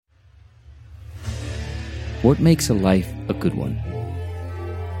What makes a life a good one?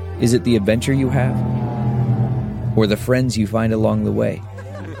 Is it the adventure you have? Or the friends you find along the way?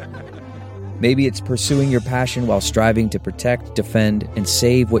 Maybe it's pursuing your passion while striving to protect, defend, and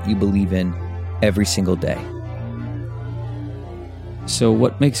save what you believe in every single day. So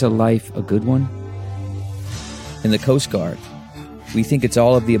what makes a life a good one? In the Coast Guard, we think it's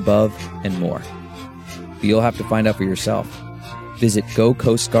all of the above and more. But you'll have to find out for yourself. Visit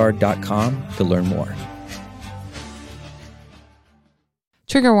gocoastguard.com to learn more.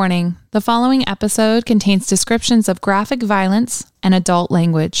 Trigger warning. The following episode contains descriptions of graphic violence and adult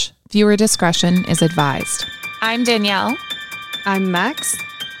language. Viewer discretion is advised. I'm Danielle. I'm Max.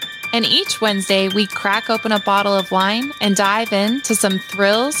 And each Wednesday, we crack open a bottle of wine and dive into some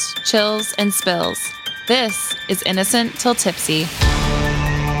thrills, chills, and spills. This is Innocent Till Tipsy.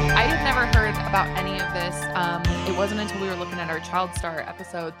 I had never heard about any of this. It wasn't until we were looking at our Child Star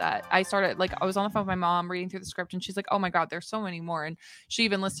episode that I started, I was on the phone with my mom reading through the script, and she's like, oh my God, there's so many more. And she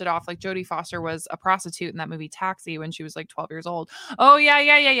even listed off, Jodie Foster was a prostitute in that movie Taxi when she was 12 years old. Oh,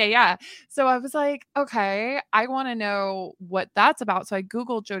 yeah. So I was like, okay, I want to know what that's about. So I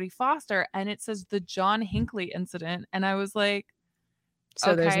Googled Jodie Foster, and it says the John Hinckley incident. And I was like,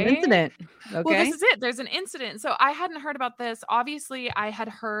 so there's an incident. Okay. Well, this is it. There's an incident. So I hadn't heard about this. Obviously, I had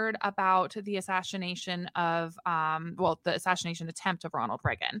heard about the assassination of, the assassination attempt of Ronald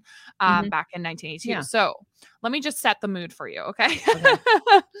Reagan back in 1982. Yeah. So let me just set the mood for you, okay?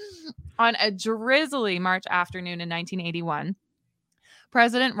 On a drizzly March afternoon in 1981,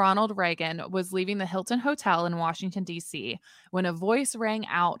 President Ronald Reagan was leaving the Hilton Hotel in Washington, D.C., when a voice rang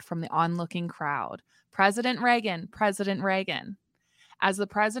out from the onlooking crowd. President Reagan, President Reagan. As the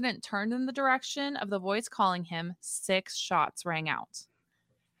president turned in the direction of the voice calling him, 6 shots rang out.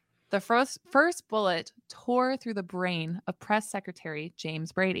 The first bullet tore through the brain of Press Secretary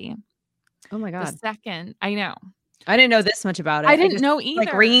James Brady. Oh my God. The second, I know. I didn't know this much about it. I didn't know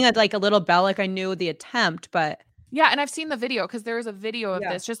either. Ringing a little bell, I knew the attempt, but... Yeah, and I've seen the video because there is a video of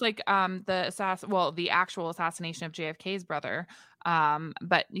this, just the actual assassination of JFK's brother.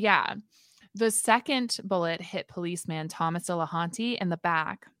 But yeah. The second bullet hit policeman Thomas Delahanty in the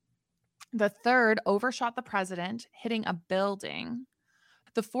back. The third overshot the president, hitting a building.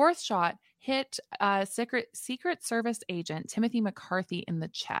 The fourth shot hit Secret Service agent Timothy McCarthy in the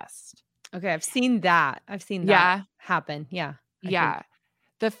chest. Okay, I've seen that happen. Yeah. Yeah.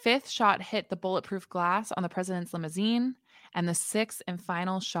 The fifth shot hit the bulletproof glass on the president's limousine. And the sixth and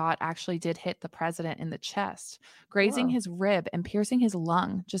final shot actually did hit the president in the chest, grazing his rib and piercing his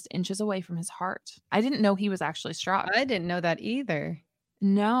lung just inches away from his heart. I didn't know he was actually struck. I didn't know that either.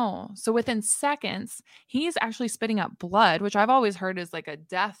 No. So within seconds, he's actually spitting out blood, which I've always heard is a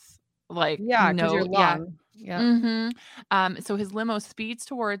death. Your lung. Yeah. Mm-hmm. So his limo speeds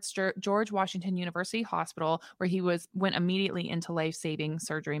towards George Washington University Hospital, where he went immediately into life-saving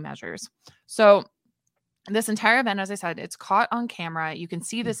surgery measures. So this entire event, as I said, it's caught on camera. You can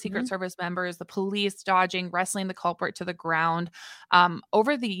see the Secret Service members, the police dodging, wrestling the culprit to the ground.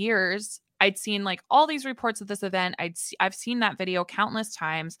 Over the years, I'd seen all these reports of this event. I've seen that video countless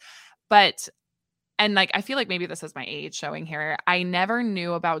times, I feel like maybe this is my age showing here. I never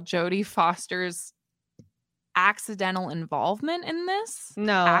knew about Jodie Foster's accidental involvement in this.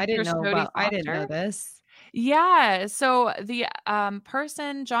 No, I didn't know this. Yeah. So the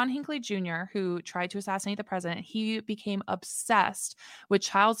person, John Hinckley Jr., who tried to assassinate the president, he became obsessed with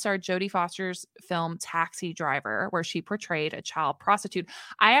child star Jodie Foster's film Taxi Driver, where she portrayed a child prostitute.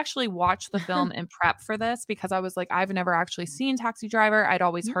 I actually watched the film in prep for this because I was I've never actually seen Taxi Driver. I'd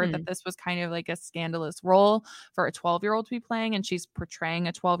always heard that this was kind of a scandalous role for a 12-year-old to be playing, and she's portraying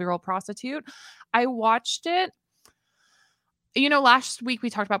a 12-year-old prostitute. I watched it. Last week we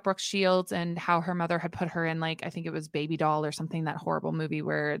talked about Brooke Shields and how her mother had put her in I think it was Baby Doll or something, that horrible movie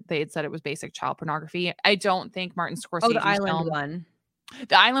where they had said it was basic child pornography. I don't think Martin Scorsese. Oh, the Island one.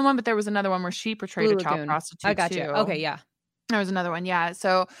 The Island one, but there was another one where she portrayed a child prostitute. I got you. Okay, yeah. There was another one, yeah.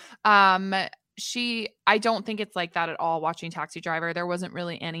 So, I don't think it's like that at all watching Taxi Driver. There wasn't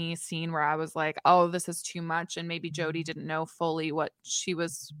really any scene where I was like, oh, this is too much. And maybe Jodie didn't know fully what she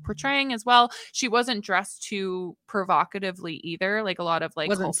was portraying as well. She wasn't dressed too provocatively either. A lot of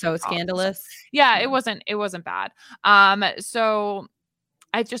wasn't so scandalous. Yeah, it wasn't bad. So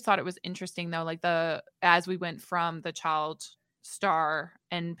I just thought it was interesting though, as we went from the child star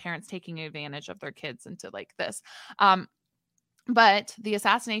and parents taking advantage of their kids into this. But the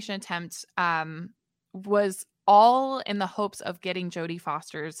assassination attempt was all in the hopes of getting Jodie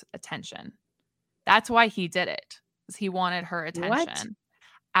Foster's attention. That's why he did it, because he wanted her attention. What?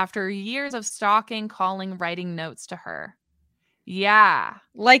 After years of stalking, calling, writing notes to her. Yeah.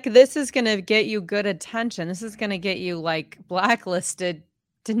 Like, this is going to get you good attention. This is going to get you like blacklisted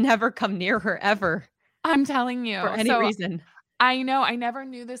to never come near her ever. I'm telling you. For any reason. I know. I never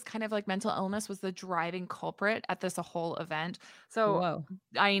knew this kind of like mental illness was the driving culprit at this whole event. So Whoa.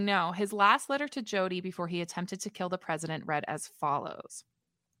 I know his last letter to Jody before he attempted to kill the president read as follows.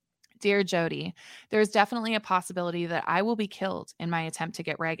 Dear Jody, there is definitely a possibility that I will be killed in my attempt to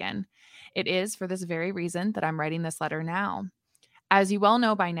get Reagan. It is for this very reason that I'm writing this letter now. As you well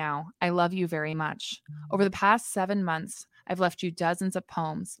know by now, I love you very much. Over the past 7 months, I've left you dozens of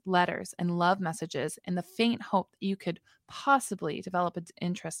poems, letters, and love messages in the faint hope that you could possibly develop an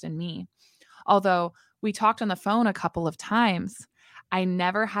interest in me. Although we talked on the phone a couple of times, I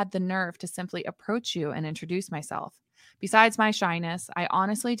never had the nerve to simply approach you and introduce myself. Besides my shyness, I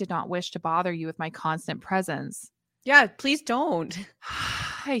honestly did not wish to bother you with my constant presence. Yeah, please don't.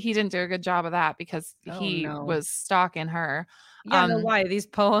 He didn't do a good job of that because he was stalking her. Yeah, no, why? These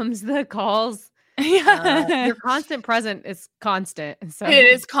poems, the calls. Your constant present is constant. So it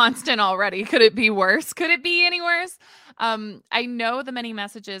is constant already. Could it be worse? Could it be any worse? I know the many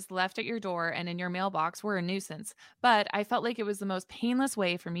messages left at your door and in your mailbox were a nuisance, but I felt like it was the most painless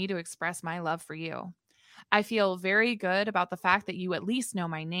way for me to express my love for you. I feel very good about the fact that you at least know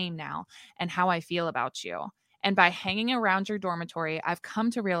my name now and how I feel about you. And by hanging around your dormitory, I've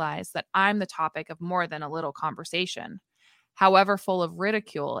come to realize that I'm the topic of more than a little conversation, however full of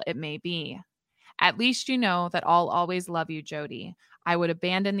ridicule it may be. At least you know that I'll always love you, Jody. I would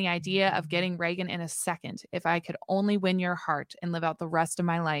abandon the idea of getting Reagan in a second if I could only win your heart and live out the rest of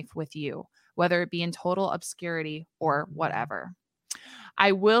my life with you, whether it be in total obscurity or whatever.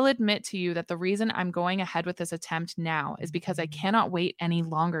 I will admit to you that the reason I'm going ahead with this attempt now is because I cannot wait any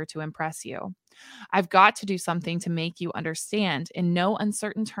longer to impress you. I've got to do something to make you understand in no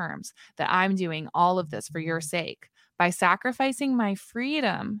uncertain terms that I'm doing all of this for your sake. By sacrificing my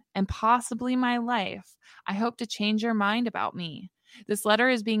freedom and possibly my life, I hope to change your mind about me. This letter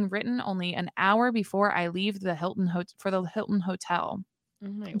is being written only an hour before I leave the Hilton Hotel.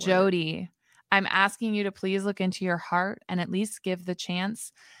 Oh, Jody, I'm asking you to please look into your heart and at least give the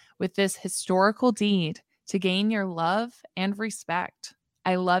chance with this historical deed to gain your love and respect.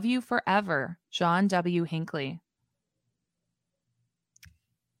 I love you forever, John W. Hinckley.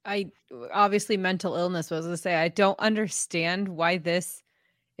 Obviously mental illness was to say, I don't understand why this,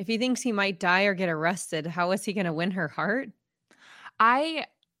 if he thinks he might die or get arrested, how is he going to win her heart? Mental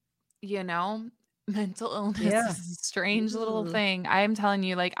illness is a strange little thing. I'm telling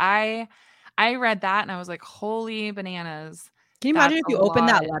you, like I read that and I was like, holy bananas. Can you imagine if you open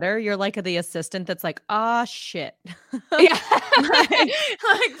that letter, you're like the assistant that's like, shit. Yeah.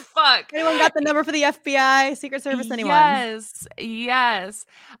 like, fuck. Anyone got the number for the FBI, Secret Service, anyone? Yes.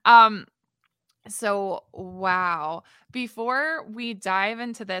 So, wow. Before we dive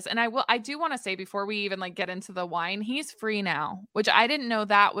into this, and I do want to say before we even like get into the wine, he's free now, which I didn't know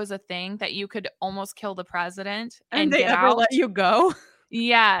that was a thing, that you could almost kill the president and they get ever out. Let you go?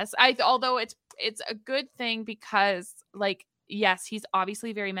 Yes. Although it's a good thing because like, yes, he's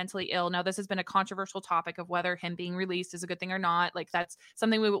obviously very mentally ill. Now, this has been a controversial topic of whether him being released is a good thing or not. Like, that's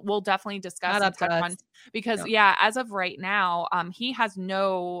something we'll definitely discuss and touch on because, as of right now, he has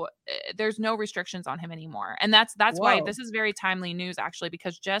there's no restrictions on him anymore. And that's why this is very timely news, actually,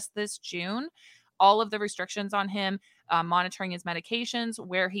 because just this June, all of the restrictions on him, monitoring his medications,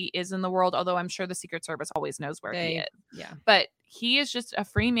 where he is in the world, although I'm sure the Secret Service always knows where he is. Yeah. But he is just a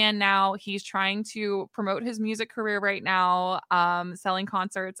free man now. He's trying to promote his music career right now, selling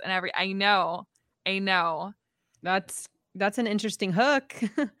concerts and I know. That's an interesting hook.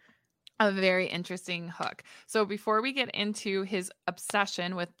 A very interesting hook. So before we get into his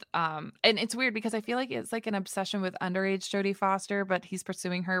obsession with, and it's weird because I feel like it's like an obsession with underage Jodie Foster, but he's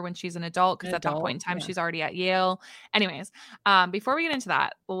pursuing her when she's an adult because at that point in time, she's already at Yale. Anyways, before we get into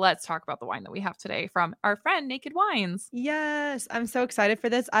that, let's talk about the wine that we have today from our friend Naked Wines. Yes, I'm so excited for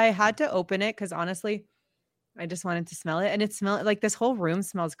this. I had to open it because honestly, I just wanted to smell it, and it smelled like this whole room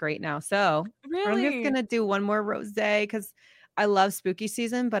smells great now. So I'm just gonna do one more rosé because I love spooky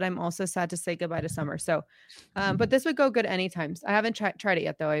season, but I'm also sad to say goodbye to summer. So, but this would go good anytime. I haven't tried it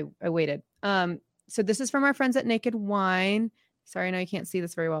yet though. I waited. So this is from our friends at Naked Wine. Sorry, I know you can't see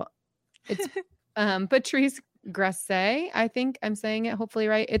this very well. It's Patrice Grasset. I think I'm saying it hopefully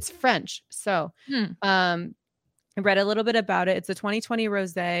right. It's French. So, I read a little bit about it. It's a 2020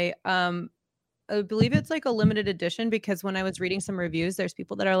 rosé. I believe it's like a limited edition because when I was reading some reviews, there's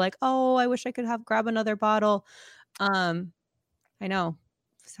people that are like, "Oh, I wish I could grab another bottle." I know.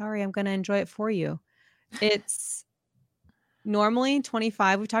 Sorry, I'm going to enjoy it for you. It's normally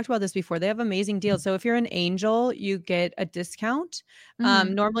 $25. We've talked about this before. They have amazing deals. So if you're an Angel, you get a discount.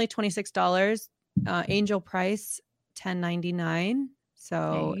 Normally $26. Angel price $10.99.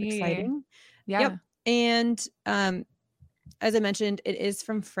 So exciting. Yeah. Yep. And as I mentioned, it is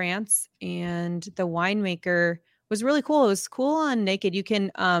from France, and the winemaker was really cool. It was cool on Naked. You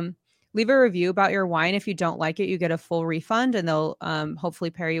can leave a review about your wine. If you don't like it, you get a full refund, and they'll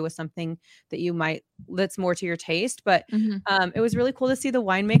hopefully pair you with something that's more to your taste. But it was really cool to see the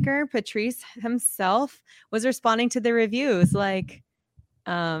winemaker, Patrice himself, was responding to the reviews, like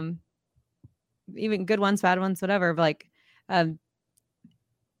even good ones, bad ones, whatever. Like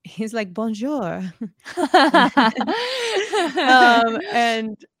he's like, bonjour.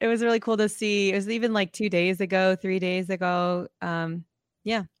 And it was really cool to see. It was even like 3 days ago.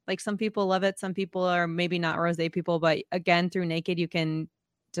 Yeah, like some people love it. Some people are maybe not rosé people, but again, through Naked, you can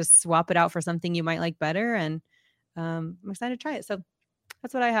just swap it out for something you might like better. And I'm excited to try it. So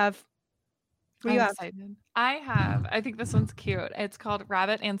that's what I have. What do you have? Excited. I think this one's cute. It's called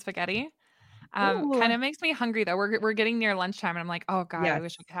Rabbit and Spaghetti. Kind of makes me hungry though. We're getting near lunchtime, and I'm like, oh god, I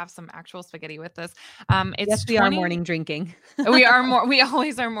wish I could have some actual spaghetti with this. It's we are morning drinking. We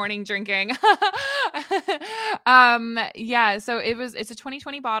always are morning drinking. Yeah. So it's a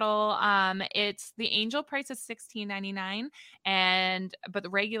 2020 bottle. It's the Angel price is $16.99, but the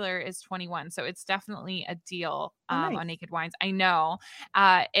regular is $21. So it's definitely a deal nice. On Naked Wines. I know.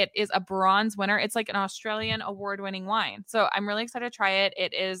 It is a bronze winner. It's like an Australian award-winning wine. So I'm really excited to try it.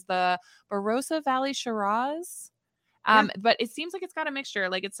 It is the Barossa Valley Shiraz. But it seems like it's got a mixture.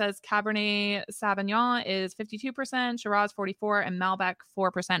 Like it says Cabernet Sauvignon is 52%, Shiraz 44%, and Malbec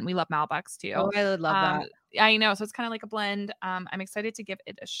 4%. We love Malbecs too. Oh, I would love that. I know. So it's kind of like a blend. I'm excited to give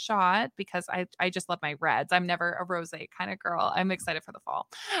it a shot because I just love my reds. I'm never a rosé kind of girl. I'm excited for the fall.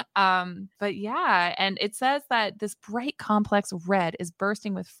 But yeah, and it says that this bright complex red is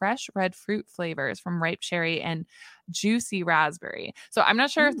bursting with fresh red fruit flavors from ripe cherry and juicy raspberry. So I'm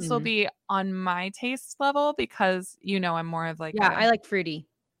not sure if this will be on my taste level because I'm more of like I like fruity.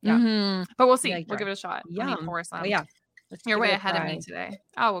 Yeah. But we'll see. We'll give it a shot. Yum. Oh yeah. You're way ahead of me today.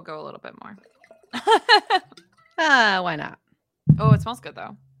 Oh, we'll go a little bit more. Why not? Oh, it smells good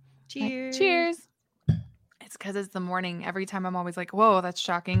though. Cheers. Cheers. It's because it's the morning. Every time I'm always like, whoa, that's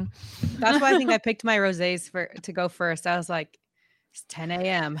shocking. That's why I think I picked my rosés to go first. I was like, it's 10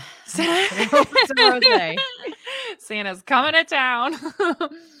 a.m. Santa's coming to town.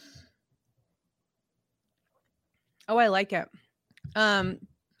 Oh, I like it.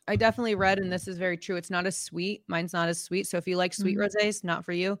 I definitely read, and this is very true. It's not as sweet. Mine's not as sweet. So if you like sweet rosés, not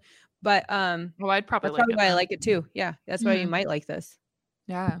for you. But well, I'd probably that's probably why I like it too. Yeah, that's why you might like this.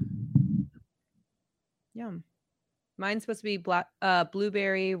 Yeah. Yum. Mine's supposed to be black,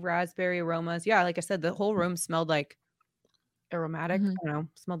 blueberry, raspberry aromas. Yeah, like I said, the whole room smelled like aromatic. I don't know,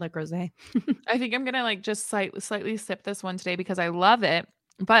 smelled like rosé. I think I'm gonna like just slightly sip this one today because I love it.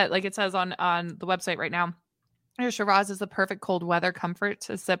 But like it says on the website right now, your Shiraz is the perfect cold weather comfort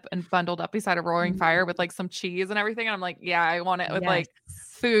to sip and bundled up beside a roaring fire with like some cheese and everything. And I'm like, yeah, I want it with like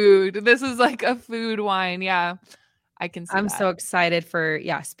food. This is like a food wine. Yeah, I can see I'm that. so excited for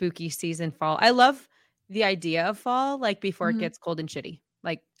spooky season fall. I love the idea of fall, like before it gets cold and shitty.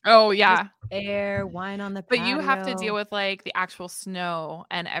 Like, oh yeah, air, wine on the patio. But you have to deal with like the actual snow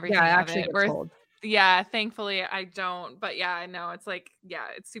and everything. Yeah, actually gets cold. Yeah, thankfully I don't. But yeah, I know it's like,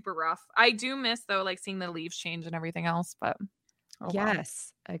 it's super rough. I do miss though, like seeing the leaves change and everything else. But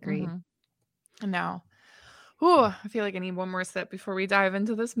yes, agreed. And now, I feel like I need one more sip before we dive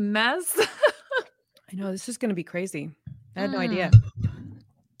into this mess. I know this is going to be crazy. I had no idea.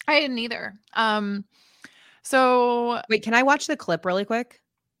 I didn't either. So wait, can I watch the clip really quick?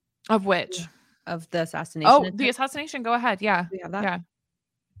 Of which? Of the assassination. Oh, the assassination. Go ahead. Yeah. We have that?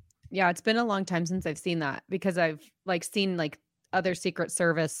 Yeah, it's been a long time since I've seen that because I've like seen like other Secret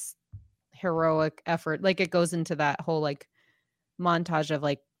Service heroic effort. Like it goes into that whole like montage of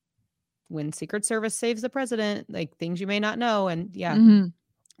like when Secret Service saves the president, like things you may not know. And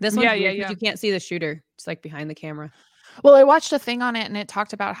this one, you can't see the shooter. It's like behind the camera. Well, I watched a thing on it and it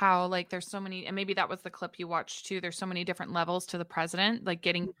talked about how like there's so many, and maybe that was the clip you watched too. There's so many different levels to the president, like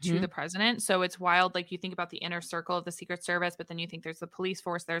getting to the president. So it's wild. Like you think about the inner circle of the Secret Service, but then you think there's the police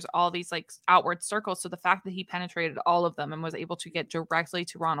force. There's all these like outward circles. So the fact that he penetrated all of them and was able to get directly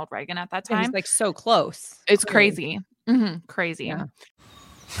to Ronald Reagan at that time, he's like so close. It's crazy. Crazy. Yeah.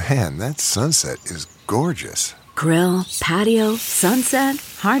 Man, that sunset is gorgeous. Grill, patio, sunset.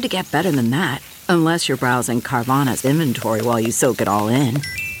 Hard to get better than that. Unless you're browsing Carvana's inventory while you soak it all in.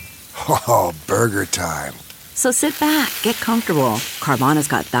 Oh, burger time. So sit back, get comfortable. Carvana's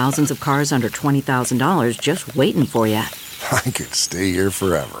got thousands of cars under $20,000 just waiting for you. I could stay here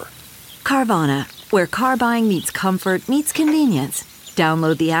forever. Carvana, where car buying meets comfort meets convenience.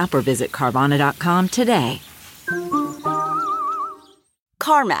 Download the app or visit Carvana.com today.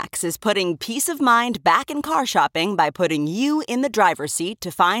 CarMax is putting peace of mind back in car shopping by putting you in the driver's seat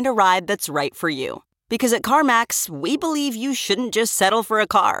to find a ride that's right for you. Because at CarMax, we believe you shouldn't just settle for a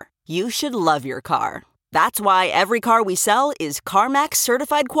car. You should love your car. That's why every car we sell is CarMax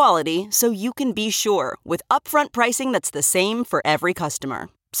certified quality, so you can be sure with upfront pricing that's the same for every customer.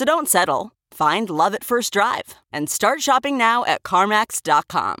 So don't settle. Find love at first drive and start shopping now at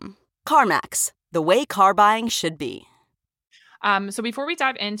CarMax.com. CarMax, the way car buying should be. So before we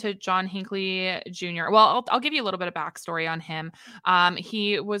dive into John Hinckley Jr., well, I'll give you a little bit of backstory on him.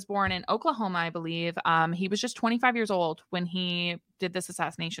 He was born in Oklahoma, I believe. He was just 25 years old when he did this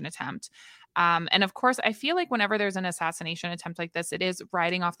assassination attempt. And of course, I feel like whenever there's an assassination attempt like this, it is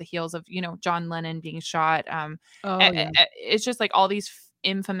riding off the heels of, John Lennon being shot. It's just like all these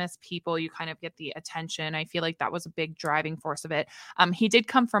infamous people, you kind of get the attention. I feel like that was a big driving force of it. He did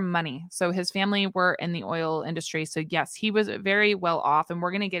come from money. So his family were in the oil industry. So yes, he was very well off. And we're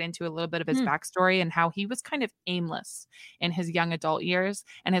going to get into a little bit of his backstory and how he was kind of aimless in his young adult years.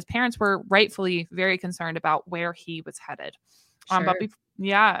 And his parents were rightfully very concerned about where he was headed. Sure.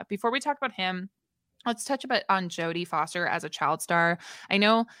 But before we talk about him, let's touch a bit on Jodie Foster as a child star. I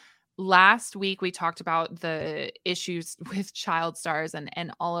know last week we talked about the issues with child stars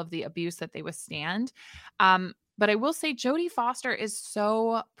and all of the abuse that they withstand. But I will say Jodie Foster is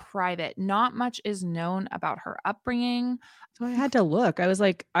so private. Not much is known about her upbringing. So I had to look. I was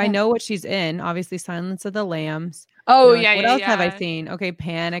like, I know what she's in. Obviously, Silence of the Lambs. Oh, What else have I seen? Okay,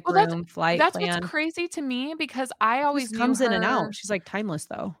 Panic Room, Flight That's Plan. what's crazy to me because I always comes in and out. She's like timeless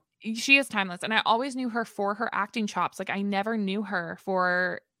though. She is timeless. And I always knew her for her acting chops. Like I never knew her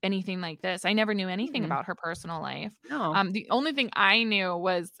for anything like this. I never knew anything about her personal life. No. The only thing I knew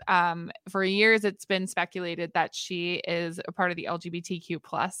was for years it's been speculated that she is a part of the LGBTQ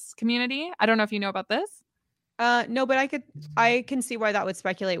plus community. I don't know if you know about this. No, but I can see why that would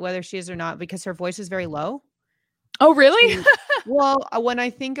speculate whether she is or not because her voice is very low. Oh, really? Well, when I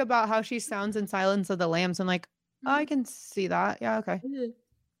think about how she sounds in Silence of the Lambs, I'm like, oh, I can see that. Yeah, okay.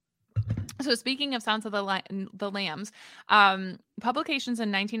 So speaking of Sounds of the Lambs, publications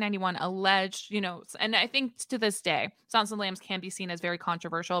in 1991 alleged, and I think to this day, Sounds of the Lambs can be seen as very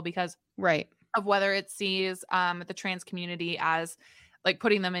controversial because of whether it sees the trans community as like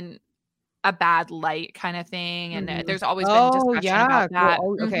putting them in a bad light kind of thing. And there's always been discussion about that.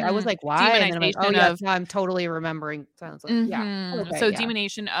 Cool. Okay. I was like, why? And then I'm like, I'm totally remembering. Sounds like,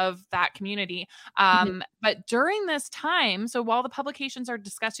 demonization of that community. But during this time, so while the publications are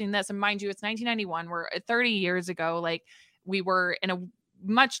discussing this, and mind you, it's 1991, we're 30 years ago, like we were in a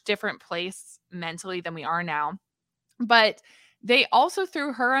much different place mentally than we are now. But they also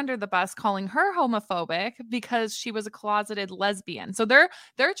threw her under the bus, calling her homophobic because she was a closeted lesbian. So they're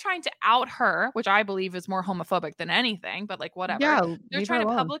trying to out her, which I believe is more homophobic than anything, but like whatever. Yeah, they're trying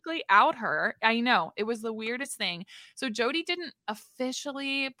to publicly out her. I know. It was the weirdest thing. So Jodie didn't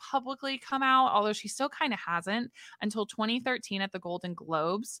officially publicly come out, although she still kind of hasn't, until 2013 at the Golden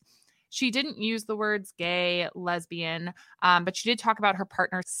Globes. She didn't use the words gay, lesbian, but she did talk about her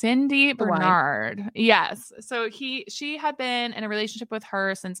partner, Cindy Bernard. Yes. So she had been in a relationship with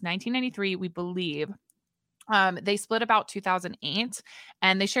her since 1993, we believe. They split about 2008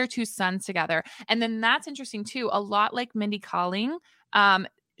 and they share 2 sons together. And then that's interesting too. A lot like Mindy Kaling,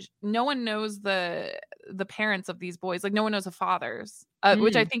 no one knows the parents of these boys. Like no one knows the fathers,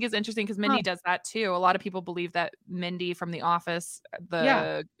 which I think is interesting because Mindy does that too. A lot of people believe that Mindy from The Office,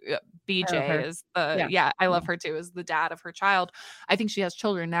 BJ is I love her too, is the dad of her child. I think she has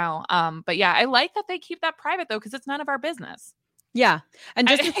children now. But yeah, I like that they keep that private though, because it's none of our business. Yeah. And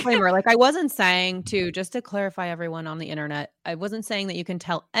just a disclaimer, like I wasn't saying just to clarify everyone on the internet, I wasn't saying that you can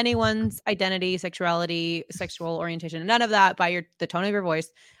tell anyone's identity, sexuality, sexual orientation, none of that by the tone of your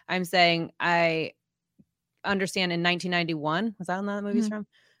voice. I'm saying I understand in 1991, was that when that movie's from?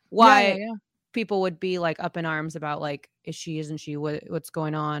 Why people would be like up in arms about like, is she, isn't she, what's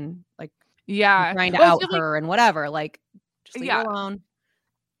going on? Like, trying to out her and whatever, like just leave her alone.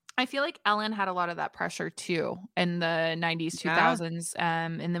 I feel like Ellen had a lot of that pressure too in the 90s, 2000s.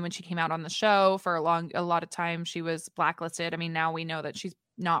 And then when she came out on the show for a lot of time, she was blacklisted. I mean, now we know that she's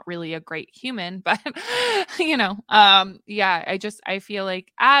not really a great human, but I feel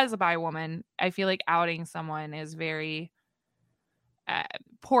like as a bi woman, I feel like outing someone is very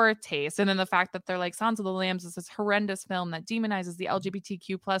poor taste. And then the fact that they're like, Sounds of the Lambs is this horrendous film that demonizes the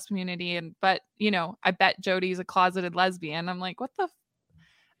LGBTQ plus community. But I bet Jodie's a closeted lesbian. I'm like, what the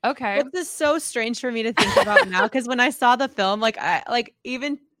Okay. This is so strange for me to think about now, because when I saw the film,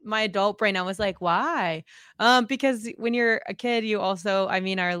 even my adult brain, I was like, why? Because when you're a kid, you also,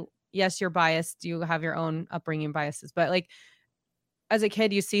 yes, you're biased. You have your own upbringing biases, but like as a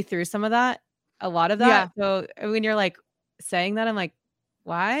kid, you see through some of that, a lot of that. Yeah. So when you're like saying that, I'm like,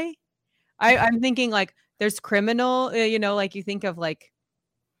 why? I'm thinking like there's criminal, like you think of like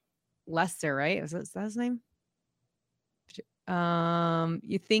Lester, right? Is that his name?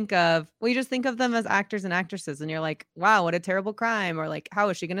 You just think of them as actors and actresses, and you're like, wow, what a terrible crime, or like, how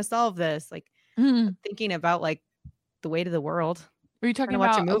is she going to solve this? Like, thinking about like the weight of the world. Are you talking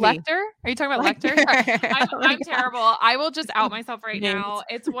about Lecter? Are you talking about Lecter? I'm terrible. I will just out myself right now.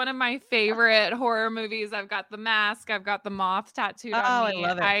 It's one of my favorite horror movies. I've got The Mask. I've got the moth tattooed on me. I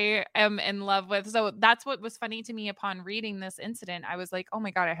love it. I am in love with. So that's what was funny to me upon reading this incident. I was like, oh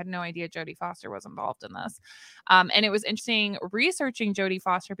my God, I had no idea Jodie Foster was involved in this. And it was interesting researching Jodie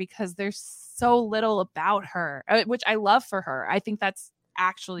Foster because there's so little about her, which I love for her. I think that's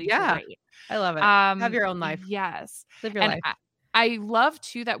actually great. I love it. Have your own life. Yes. Live your life. I love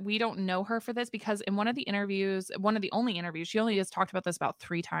too that we don't know her for this, because in one of the only interviews, she only has talked about this about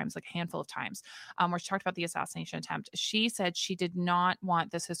 3 times, like a handful of times, where she talked about the assassination attempt. She said she did not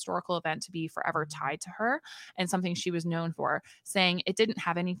want this historical event to be forever tied to her and something she was known for, saying it didn't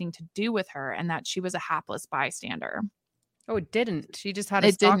have anything to do with her and that she was a hapless bystander. Oh, it didn't. She just had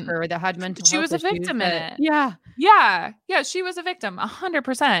a stalker that had mental health She was a victim in it. Yeah. Yeah. Yeah. She was a victim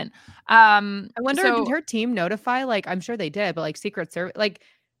 100%. I wonder, did her team notify, like, I'm sure they did, but like Secret Service, like,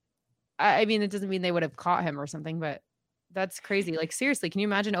 I mean, it doesn't mean they would have caught him or something, but that's crazy. Like, seriously, can you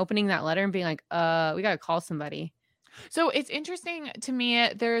imagine opening that letter and being like, we got to call somebody? So it's interesting to me.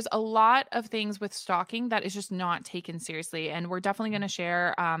 There's a lot of things with stalking that is just not taken seriously, and we're definitely going to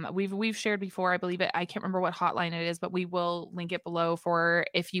share. We've shared before, I believe it. I can't remember what hotline it is, but we will link it below for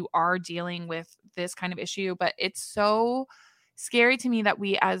if you are dealing with this kind of issue. But it's so scary to me that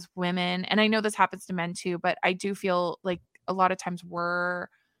we as women, and I know this happens to men too, but I do feel like a lot of times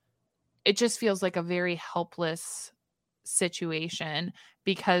it just feels like a very helpless situation,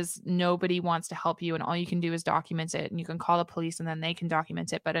 because nobody wants to help you and all you can do is document it, and you can call the police and then they can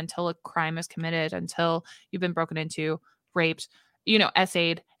document it. But until a crime is committed, until you've been broken into, raped,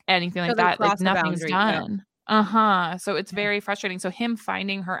 essayed, anything like that, like nothing's done. Yeah. So it's very frustrating. So him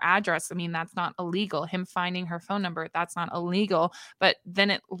finding her address, I mean, that's not illegal. Him finding her phone number, that's not illegal. But then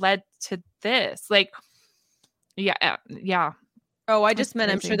it led to this. Like, yeah. Oh, I just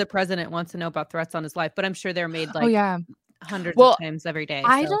meant, I'm sure the president wants to know about threats on his life, but I'm sure they're made like hundreds of times every day.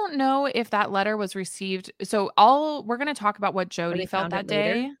 I don't know if that letter was received. So we're going to talk about what Jodie felt that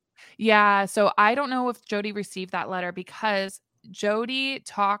day. Yeah. So I don't know if Jodie received that letter, because Jodie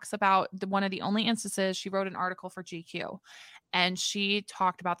talks about one of the only instances. She wrote an article for GQ and she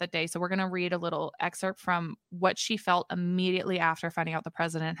talked about that day. So we're going to read a little excerpt from what she felt immediately after finding out the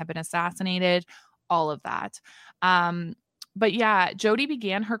president had been assassinated, all of that. But yeah, Jodie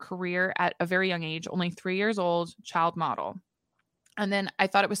began her career at a very young age, only 3 years old, child model. And then I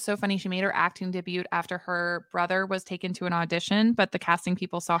thought it was so funny. She made her acting debut after her brother was taken to an audition, but the casting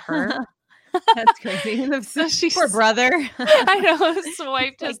people saw her. That's crazy. So poor brother. I know.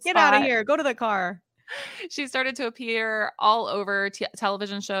 Swiped his Get out of here. Go to the car. She started to appear all over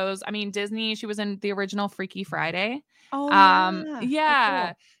television shows. I mean, Disney, she was in the original Freaky Friday. Oh,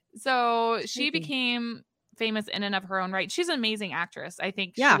 yeah. Oh, cool. So she became famous in and of her own right. She's an amazing actress. I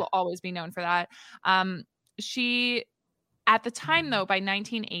think she will always be known for that. She, at the time though, by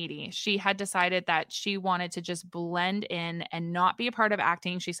 1980, she had decided that she wanted to just blend in and not be a part of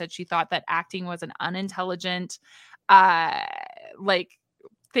acting. She said she thought that acting was an unintelligent,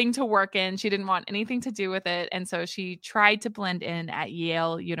 thing to work in. She didn't want anything to do with it. And so she tried to blend in at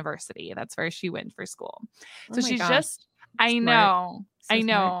Yale University. That's where she went for school. So she's just, I know.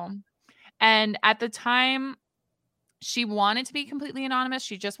 Smart. And at the time, she wanted to be completely anonymous.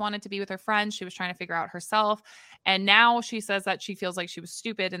 She just wanted to be with her friends. She was trying to figure out herself. And now she says that she feels like she was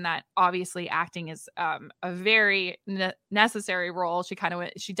stupid, and that obviously acting is a very necessary role. She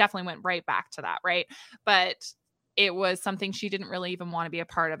definitely went right back to that, right? But it was something she didn't really even want to be a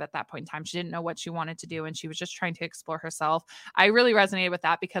part of at that point in time. She didn't know what she wanted to do, and she was just trying to explore herself. I really resonated with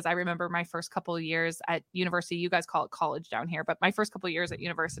that, because I remember my first couple of years at university. You guys call it college down here, but my first couple of years at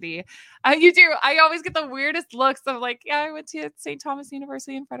university, you do. I always get the weirdest looks of like, yeah, I went to St. Thomas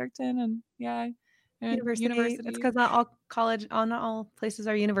University in Fredericton, and yeah. University. It's because not all places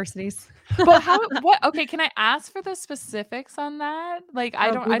are universities. But what? Okay, can I ask for the specifics on that? Like, I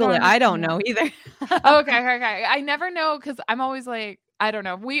don't know either. Okay. I never know, because I'm always like, I don't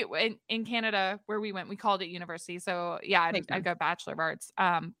know. We in Canada where we went, we called it university. So yeah, I got Bachelor of Arts.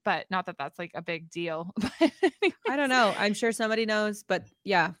 But not that that's like a big deal. I don't know. I'm sure somebody knows, but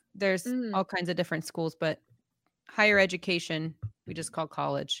yeah, there's all kinds of different schools, but higher education, we just call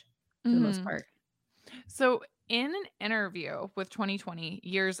college for the most part. So in an interview with 2020,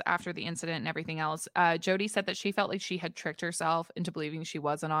 years after the incident and everything else, Jodi said that she felt like she had tricked herself into believing she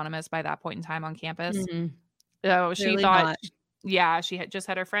was anonymous by that point in time on campus. So she thought, she had just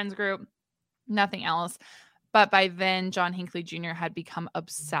had her friends group, nothing else. But by then, John Hinckley Jr. had become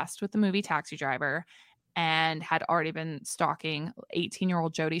obsessed with the movie Taxi Driver and had already been stalking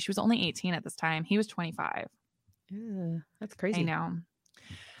 18-year-old Jodi. She was only 18 at this time. He was 25. Ew, that's crazy. I know.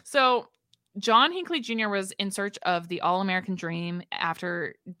 So John Hinckley Jr. was in search of the all-American dream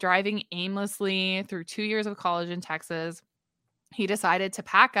after driving aimlessly through 2 years of college in Texas. He decided to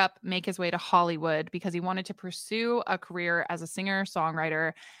pack up, make his way to Hollywood because he wanted to pursue a career as a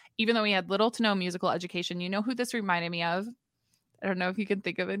singer-songwriter, even though he had little to no musical education. You know who this reminded me of? I don't know if you can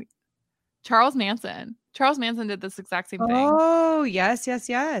think of it. Charles Manson. Charles Manson did this exact same thing. Oh, yes.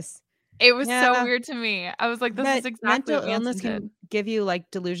 It was so weird to me. I was like, this is exactly what mental illness Manson did. can give you like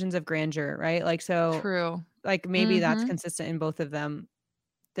delusions of grandeur, right? Like, so True. Like maybe that's consistent in both of them,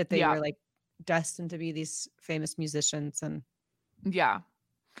 that they were like destined to be these famous musicians. And yeah.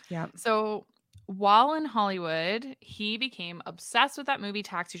 So while in Hollywood, he became obsessed with that movie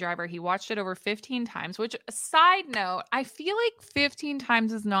Taxi Driver. He watched it over 15 times, which, side note, I feel like 15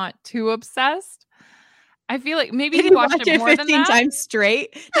 times is not too obsessed. I feel like maybe he watched it more 15 than that. times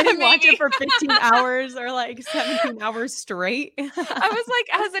straight. Did he watch it for 15 hours or like 17 hours straight? I was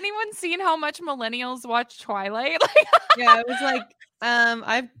like, has anyone seen how much millennials watch Twilight? Yeah, it was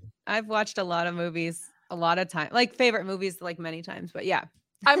like, I've watched a lot of movies, a lot of time, like favorite movies, like many times, but yeah.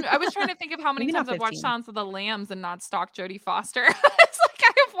 I was trying to think of how many times I've watched Silence of the Lambs and not stalked Jodie Foster. It's like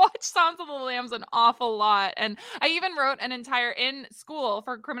I have watched Silence of the Lambs an awful lot. And I even wrote an entire, in school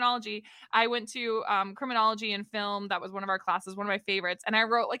for criminology, I went to criminology and film. That was one of our classes, one of my favorites. And I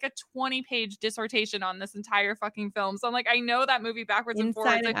wrote like a 20-page dissertation on this entire fucking film. So I'm like, I know that movie backwards and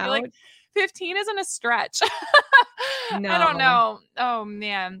forwards. I feel like 15 isn't a stretch. No. I don't know. Oh,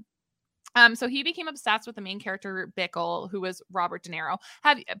 man. So he became obsessed with the main character, Bickle, who was Robert De Niro,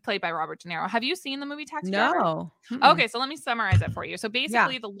 played by Robert De Niro. Have you seen the movie Taxi Driver? No. Okay, so let me summarize it for you. So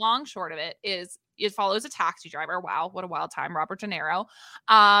basically, the long short of it is it follows a taxi driver. Wow, what a wild time, Robert De Niro.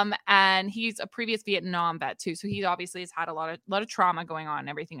 And he's a previous Vietnam vet too, so he obviously has had a lot of trauma going on and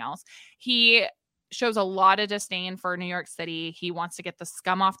everything else. He shows a lot of disdain for New York City. He wants to get the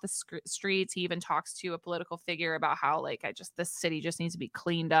scum off the streets. He even talks to a political figure about how this city just needs to be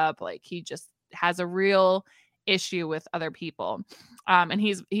cleaned up. Like he just has a real issue with other people. And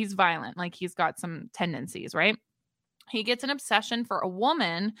he's violent. Like he's got some tendencies, right? He gets an obsession for a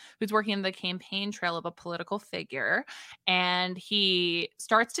woman who's working in the campaign trail of a political figure, and he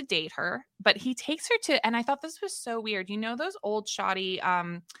starts to date her, but he takes her to, and I thought this was so weird. You know, those old shoddy,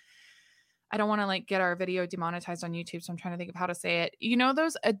 I don't want to get our video demonetized on YouTube, so I'm trying to think of how to say it. You know,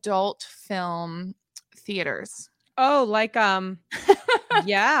 those adult film theaters. Oh, like,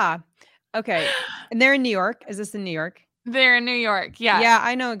 yeah. Okay. And they're in New York. Is this in New York? They're in New York. Yeah. Yeah.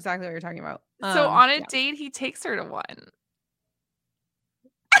 I know exactly what you're talking about. So on a date, he takes her to one.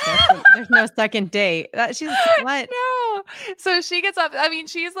 There's no second date. She's what? No. So she gets up. I mean,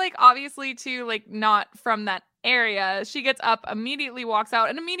 she's obviously too not from that area. She gets up, immediately walks out,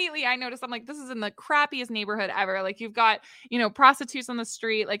 and immediately I noticed, I'm like, this is in the crappiest neighborhood ever. You've got, prostitutes on the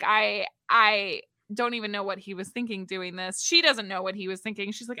street. I don't even know what he was thinking doing this. She doesn't know what he was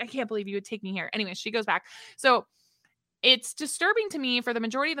thinking. She's like, I can't believe you would take me here. Anyway, she goes back. So it's disturbing to me. For the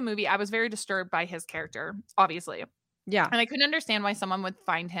majority of the movie, I was very disturbed by his character, obviously. Yeah. And I couldn't understand why someone would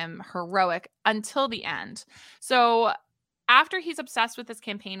find him heroic until the end. So after he's obsessed with this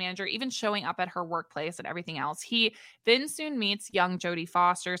campaign manager, even showing up at her workplace and everything else, he then soon meets young Jodie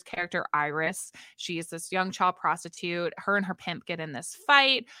Foster's character, Iris. She is this young child prostitute. Her and her pimp get in this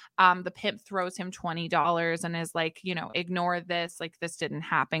fight. The pimp throws him $20 and is like, ignore this. This didn't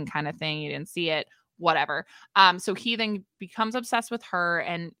happen kind of thing. You didn't see it, whatever. So he then becomes obsessed with her.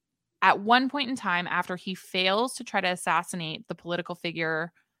 And at one point in time, after he fails to try to assassinate the political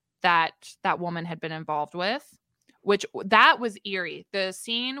figure that woman had been involved with, which that was eerie. The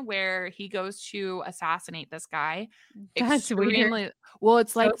scene where he goes to assassinate this guy. That's weird. Well,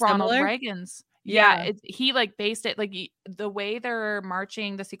 it's so like Ronald similar? Reagan's. Yeah. He based it the way they're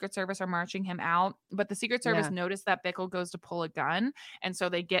marching, the Secret Service are marching him out, but the Secret Service noticed that Bickle goes to pull a gun, and so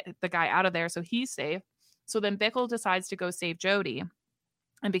they get the guy out of there, so he's safe. So then Bickle decides to go save Jodie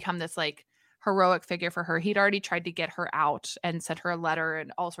and become this heroic figure for her. He'd already tried to get her out and sent her a letter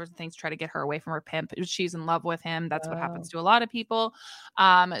and all sorts of things to try to get her away from her pimp. She's in love with him. That's what happens to a lot of people.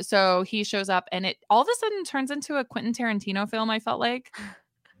 So he shows up and it all of a sudden turns into a Quentin Tarantino film, I felt like.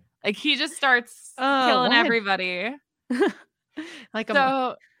 Like he just starts killing everybody.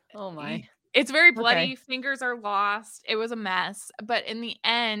 Oh my. It's very bloody. Okay. Fingers are lost. It was a mess. But in the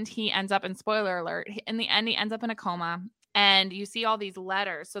end, he ends up in, spoiler alert, in the end, he ends up in a coma. And you see all these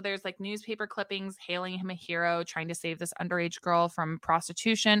letters. So there's like newspaper clippings hailing him a hero, trying to save this underage girl from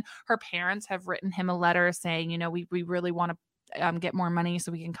prostitution. Her parents have written him a letter saying, you know, we really want to get more money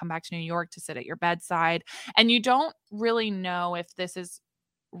so we can come back to New York to sit at your bedside. And you don't really know if this is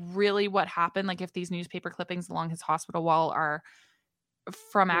really what happened. Like if these newspaper clippings along his hospital wall are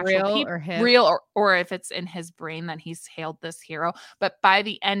from actual real or if it's in his brain that he's hailed this hero. But by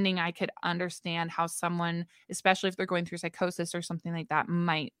the ending, I could understand how someone, especially if they're going through psychosis or something like that,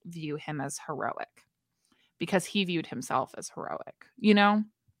 might view him as heroic because he viewed himself as heroic, you know?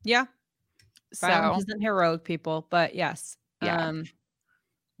 Yeah. So violence isn't heroic, people, but yes. Yeah.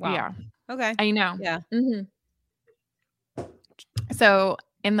 Wow. Yeah. Okay. I know. Yeah. Mm-hmm. So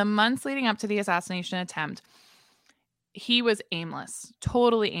in the months leading up to the assassination attempt, he was aimless,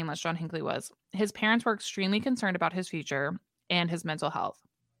 totally aimless. John Hinckley was. His parents were extremely concerned about his future and his mental health.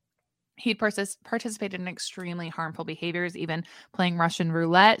 He'd participated in extremely harmful behaviors, even playing Russian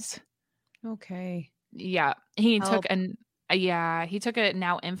roulette. Okay. Yeah. He took a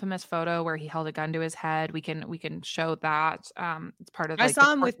now infamous photo where he held a gun to his head. We can show that. It's part of I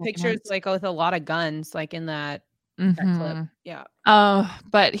saw him with pictures like with a lot of guns, like in that clip. Yeah.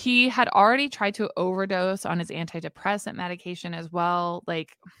 But he had already tried to overdose on his antidepressant medication as well.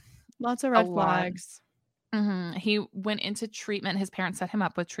 Like lots of red flags. Mm-hmm. He went into treatment. His parents set him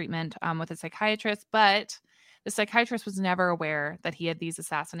up with treatment with a psychiatrist, but the psychiatrist was never aware that he had these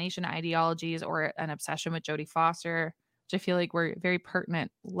assassination ideologies or an obsession with Jodie Foster, which I feel like were very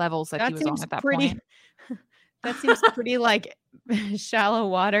pertinent levels that he was on at that point. That seems pretty like shallow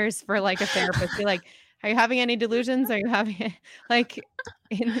waters for like a therapist. Be like, are you having any delusions? Are you having like,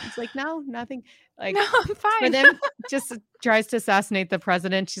 and it's like, no, nothing. Like, no, I'm fine. For them, just tries to assassinate the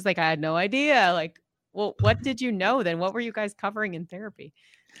president. She's like, I had no idea. Like, well, what did you know then? What were you guys covering in therapy?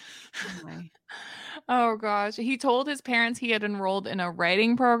 Oh gosh. He told his parents he had enrolled in a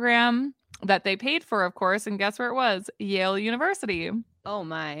writing program that they paid for, of course. And guess where it was? Yale University. Oh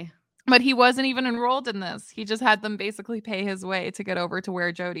my. But he wasn't even enrolled in this. He just had them basically pay his way to get over to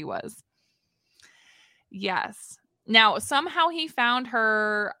where Jodie was. Yes. Now, somehow he found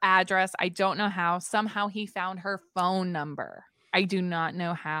her address. I don't know how. Somehow he found her phone number. I do not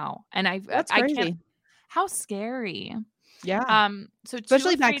know how. And that's crazy. I can't. How scary. Yeah. So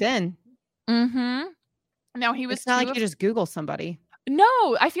especially back then. Mm-hmm. Now he was. It's not like you just Google somebody.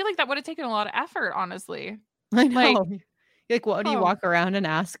 No, I feel like that would have taken a lot of effort, honestly. I know. Like, what do you walk around and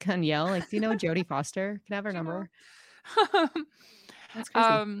ask and yell? Like, do you know Jodie Foster? Can I have her number? That's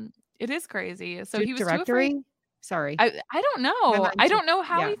crazy. It is crazy. So he was directory. Sorry. I don't know. I don't know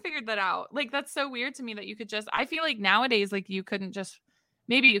how he figured that out. Like, that's so weird to me that you could just, I feel like nowadays, like you couldn't just,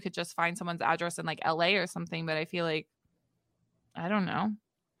 maybe you could just find someone's address in like LA or something, but I feel like, I don't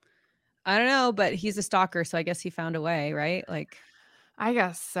know, but he's a stalker. So I guess he found a way, right? Like, I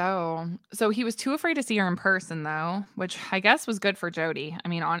guess so. So he was too afraid to see her in person though, which I guess was good for Jodie. I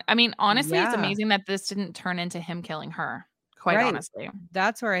mean, honestly, It's amazing that this didn't turn into him killing her. Quite honestly.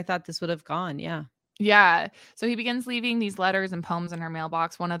 That's where I thought this would have gone. Yeah. Yeah. So he begins leaving these letters and poems in her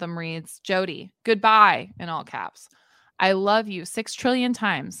mailbox. One of them reads, Jodie, goodbye, in all caps. I love you 6 trillion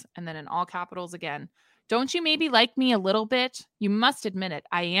times. And then in all capitals again. Don't you maybe like me a little bit? You must admit it.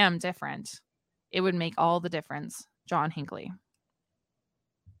 I am different. It would make all the difference. John Hinckley.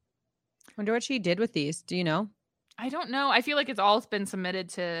 Wonder what she did with these. Do you know? I don't know. I feel like it's all been submitted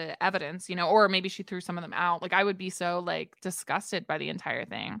to evidence, you know, or maybe she threw some of them out. Like I would be so like disgusted by the entire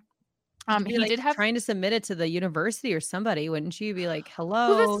thing. He like, did have trying to submit it to the university or somebody. Wouldn't she be like,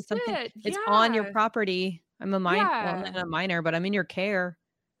 hello, something? It's on your property. I'm a minor. Well, I'm not a minor, but I'm in your care.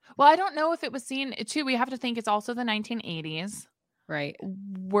 Well, I don't know if it was seen too. We have to think it's also the 1980s. Right.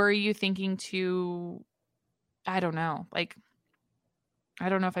 Were you thinking to, I don't know. Like, I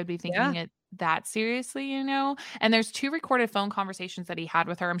don't know if I'd be thinking it that seriously, you know? And there's 2 recorded phone conversations that he had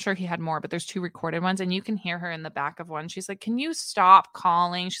with her. I'm sure he had more, but there's 2 recorded ones. And you can hear her in the back of one. She's like, can you stop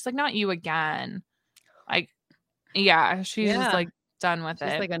calling? She's like, not you again. Like, yeah, she's just like done with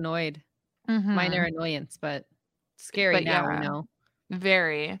it. She's like annoyed. Mm-hmm. Minor annoyance, but scary now, we know.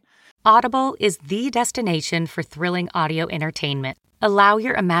 Very. Audible is the destination for thrilling audio entertainment. Allow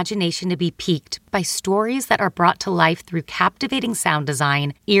your imagination to be piqued by stories that are brought to life through captivating sound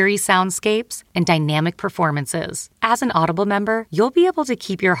design, eerie soundscapes, and dynamic performances. As an Audible member, you'll be able to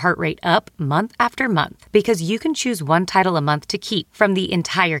keep your heart rate up month after month because you can choose one title a month to keep from the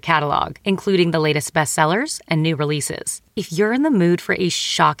entire catalog, including the latest bestsellers and new releases. If you're in the mood for a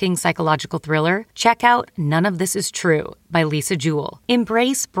shocking psychological thriller, check out None of This Is True by Lisa Jewell.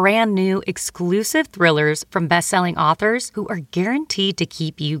 Embrace brand new exclusive thrillers from best-selling authors who are guaranteed to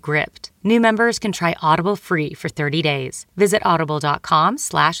keep you gripped. New members can try Audible free for 30 days. Visit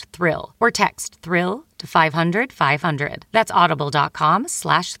audible.com/thrill or text thrill to 500-500. That's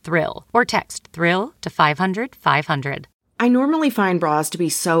audible.com/thrill or text thrill to 500-500. I normally find bras to be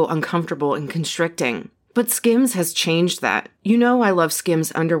so uncomfortable and constricting, but Skims has changed that. You know I love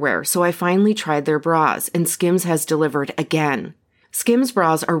Skims underwear, so I finally tried their bras, and Skims has delivered again. Skims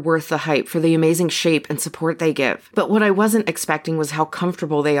bras are worth the hype for the amazing shape and support they give, but what I wasn't expecting was how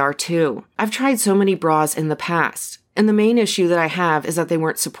comfortable they are too. I've tried so many bras in the past, and the main issue that I have is that they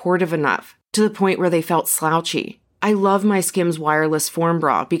weren't supportive enough, to the point where they felt slouchy. I love my Skims wireless form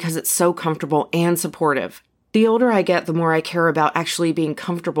bra because it's so comfortable and supportive. The older I get, the more I care about actually being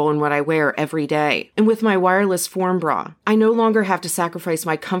comfortable in what I wear every day. And with my wireless form bra, I no longer have to sacrifice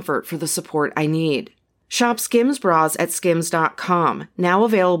my comfort for the support I need. Shop Skims bras at skims.com, now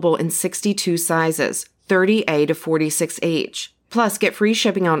available in 62 sizes, 30A to 46H. Plus, get free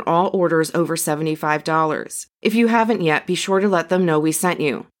shipping on all orders over $75. If you haven't yet, be sure to let them know we sent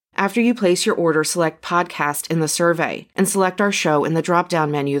you. After you place your order, select podcast in the survey and select our show in the drop-down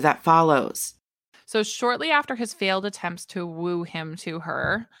menu that follows. So shortly after his failed attempts to woo him to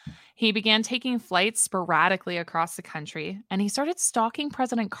her, he began taking flights sporadically across the country, and he started stalking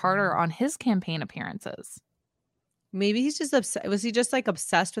President Carter on his campaign appearances. Maybe he's just upset. Was he just like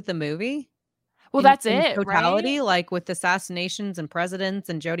obsessed with the movie? Well, that's it, totality, right? Like with assassinations and presidents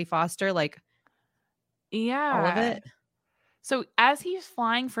and Jodie Foster, like all of it. So as he's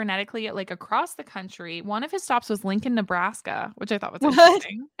flying frenetically across the country, one of his stops was Lincoln, Nebraska, which I thought was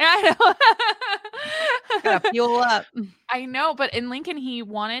interesting. I know. Gotta fuel up. I know, but in Lincoln, he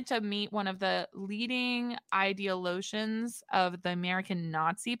wanted to meet one of the leading ideologians of the American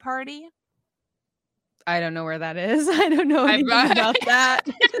Nazi Party. I don't know where that is. I don't know anything about that.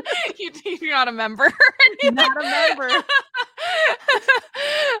 You're not a member. Not a member.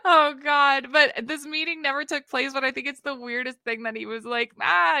 Oh God. But this meeting never took place, but I think it's the weirdest thing that he was like,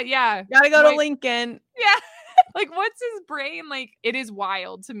 yeah. Gotta go to Lincoln. Yeah. Like, what's his brain? Like, it is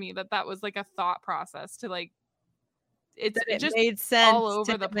wild to me that was like a thought process to it just made sense all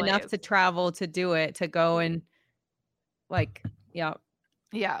over the place. Enough to travel to do it, to go and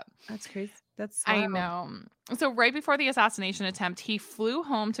yeah. That's crazy. That's wild. I know. So right before the assassination attempt, he flew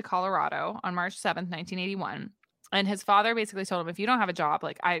home to Colorado on March 7th, 1981. And his father basically told him, if you don't have a job,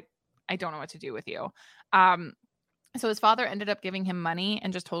 I don't know what to do with you. So his father ended up giving him money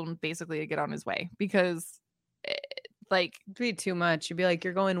and just told him basically to get on his way because it'd be too much. You'd be like,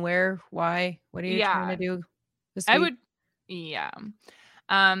 you're going where? Why? What are you trying to do this week?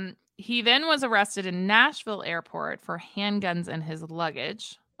 He then was arrested in Nashville airport for handguns in his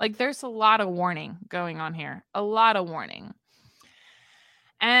luggage. There's a lot of warning going on here. A lot of warning.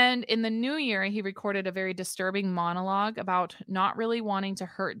 And in the new year, he recorded a very disturbing monologue about not really wanting to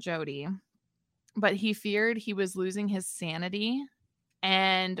hurt Jodie, but he feared he was losing his sanity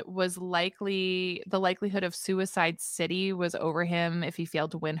and the likelihood of Suicide City was over him if he failed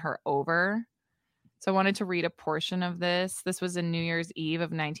to win her over. So I wanted to read a portion of this. This was in New Year's Eve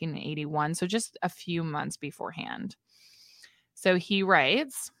of 1981, so just a few months beforehand. So he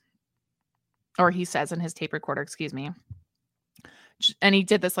writes, or he says in his tape recorder, and he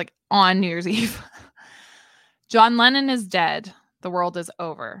did this on New Year's Eve. John Lennon is dead. The world is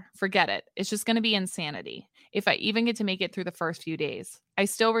over. Forget it. It's just going to be insanity. If I even get to make it through the first few days, I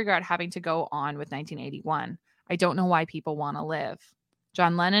still regret having to go on with 1981. I don't know why people want to live.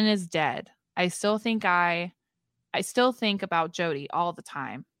 John Lennon is dead. I still think about Jodie all the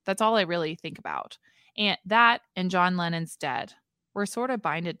time. That's all I really think about. And John Lennon's dead. We're sort of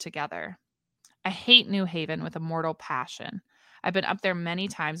binded together. I hate New Haven with a mortal passion. I've been up there many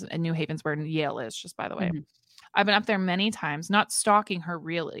times, and New Haven's where Yale is, just by the way. Mm-hmm. I've been up there many times, not stalking her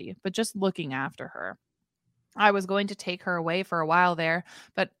really, but just looking after her. I was going to take her away for a while there,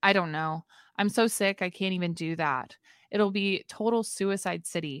 but I don't know. I'm so sick, I can't even do that. It'll be total Suicide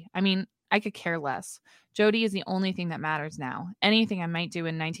City. I mean, I could care less. Jodie is the only thing that matters now. Anything I might do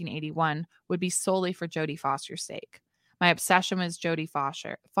in 1981 would be solely for Jodie Foster's sake. My obsession was Jodie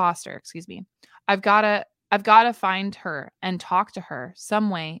Foster. I've got to find her and talk to her some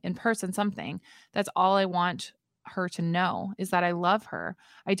way, in person, something. That's all I want her to know is that I love her.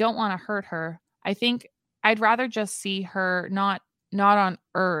 I don't want to hurt her. I think I'd rather just see her not on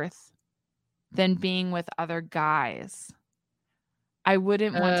Earth than being with other guys. I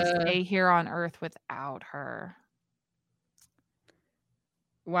wouldn't want to stay here on Earth without her.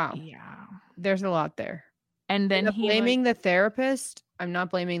 Wow. Yeah. There's a lot there. And then he blaming the therapist. I'm not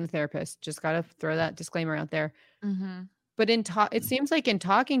blaming the therapist. Just got to throw that disclaimer out there. Mm-hmm. But it seems like in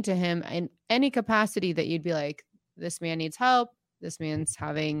talking to him in any capacity that you'd be like, this man needs help. This man's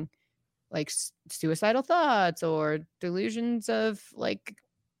having like suicidal thoughts or delusions of like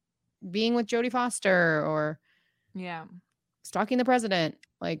being with Jodie Foster or stalking the president.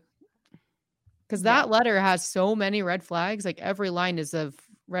 Like, because that letter has so many red flags. Like every line is a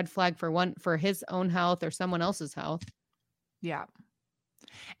red flag for his own health or someone else's health. Yeah.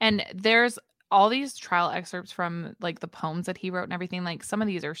 And there's all these trial excerpts from like the poems that he wrote and everything. Like some of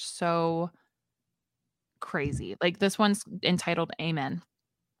these are so crazy. Like this one's entitled Amen.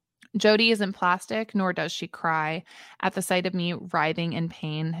 Jodie isn't plastic, nor does she cry at the sight of me writhing in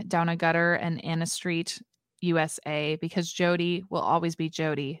pain down a gutter in Anna Street, USA, because Jodie will always be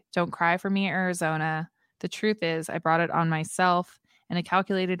Jodie. Don't cry for me, Arizona. The truth is, I brought it on myself in a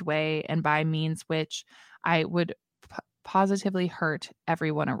calculated way and by means which I would positively hurt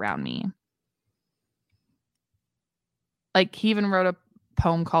everyone around me. Like he even wrote a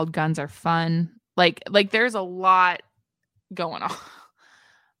poem called Guns Are Fun. Like there's a lot going on.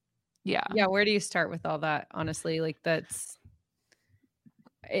 Yeah. Yeah. Where do you start with all that? Honestly, like that's,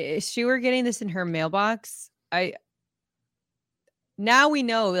 if she were getting this in her mailbox, now we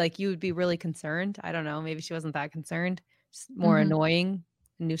know like you would be really concerned. I don't know. Maybe she wasn't that concerned. Just more annoying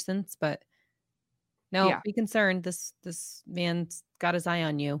nuisance, but no, be concerned. This man's got his eye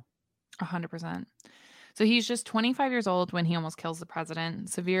on you. 100%. So he's just 25 years old when he almost kills the president,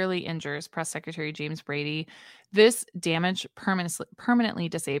 severely injures Press Secretary James Brady. This damage permanently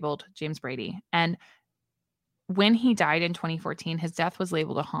disabled James Brady. And when he died in 2014, his death was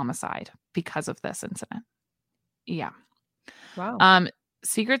labeled a homicide because of this incident. Yeah. Wow.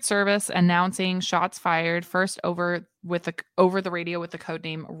 Secret Service announcing shots fired first over the radio with the code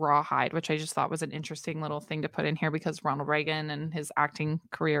name Rawhide, which I just thought was an interesting little thing to put in here because Ronald Reagan and his acting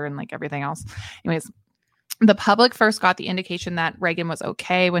career and like everything else. Anyways, the public first got the indication that Reagan was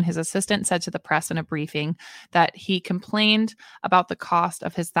okay when his assistant said to the press in a briefing that he complained about the cost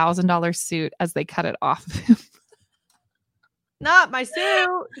of his $1,000 suit as they cut it off of him. Not my suit.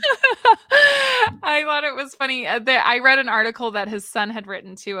 I thought it was funny. I read an article that his son had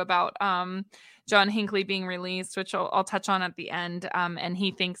written too about John Hinckley being released, which I'll touch on at the end. And he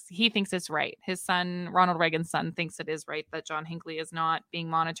thinks it's right. His son, Ronald Reagan's son, thinks it is right that John Hinckley is not being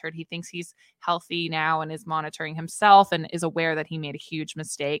monitored. He thinks he's healthy now and is monitoring himself and is aware that he made a huge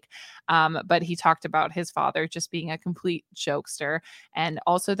mistake. But he talked about his father just being a complete jokester and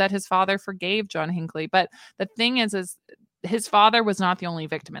also that his father forgave John Hinckley. But the thing is his father was not the only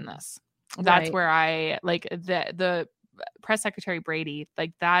victim in this. That's Right. where I like the Press Secretary Brady,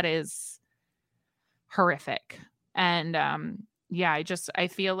 like that is horrific. And I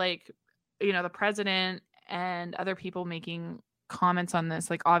feel like, the president and other people making comments on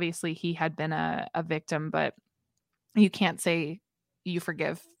this, like obviously he had been a victim, but you can't say you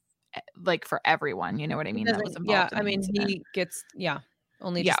forgive like for everyone, you know what I mean? That was involved he gets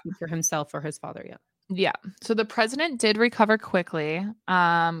only to speak for himself or his father. Yeah. So the president did recover quickly,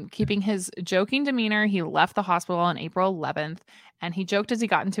 keeping his joking demeanor. He left the hospital on April 11th, and he joked as he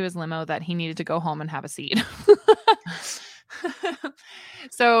got into his limo that he needed to go home and have a seat.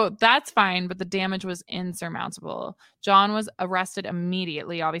 So that's fine, but the damage was insurmountable. John was arrested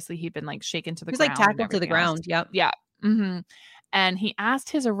immediately. Obviously, he'd been like shaken to the ground. He was like tackled to the ground. Yep. Yeah. Mm-hmm. And he asked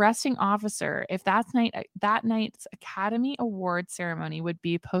his arresting officer if that night's Academy Award ceremony would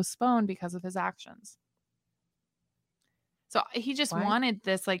be postponed because of his actions. So he just wanted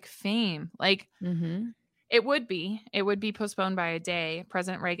this like fame. Like it would be postponed by a day.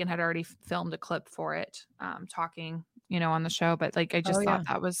 President Reagan had already filmed a clip for it, talking, on the show. But like, I just thought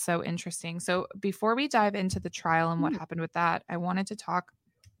that was so interesting. So before we dive into the trial and what happened with that, I wanted to talk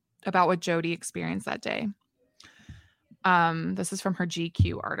about what Jodie experienced that day. This is from her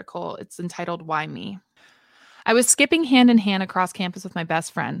GQ article. It's entitled "Why Me?" I was skipping hand in hand across campus with my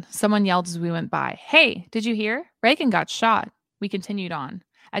best friend. Someone yelled as we went by, "Hey, did you hear? Reagan got shot." We continued on.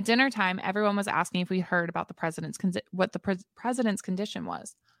 At dinner time, everyone was asking if we heard about what the president's condition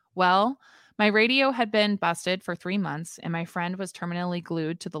was. Well, my radio had been busted for 3 months, and my friend was terminally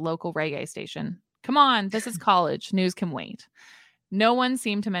glued to the local reggae station. Come on, this is college. News can wait. No one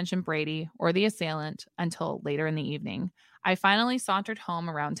seemed to mention Brady or the assailant until later in the evening. I finally sauntered home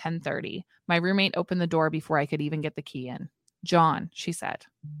around 10:30. My roommate opened the door before I could even get the key in. John, she said.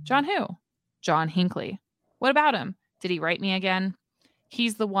 John who? John Hinckley. What about him? Did he write me again?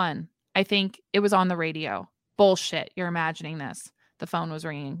 He's the one. I think it was on the radio. Bullshit. You're imagining this. The phone was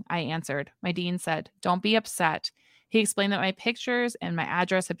ringing. I answered. My dean said, don't be upset. He explained that my pictures and my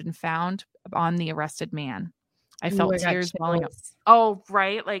address had been found on the arrested man. I felt tears welling up. Oh,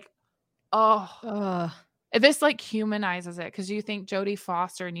 right. Like, oh. This like humanizes it because you think Jodie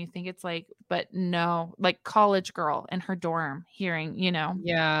Foster and you think it's like, but no, like college girl in her dorm hearing, you know.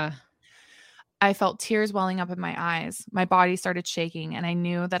 Yeah. I felt tears welling up in my eyes. My body started shaking and I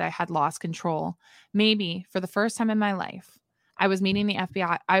knew that I had lost control. Maybe for the first time in my life, I was meeting the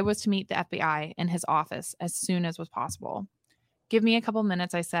FBI. I was to meet the FBI in his office as soon as was possible. Give me a couple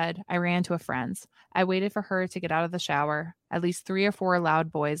minutes, I said. I ran to a friend's. I waited for her to get out of the shower. At least 3 or 4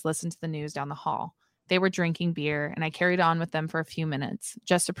 loud boys listened to the news down the hall. They were drinking beer, and I carried on with them for a few minutes,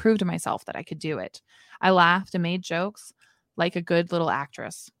 just to prove to myself that I could do it. I laughed and made jokes like a good little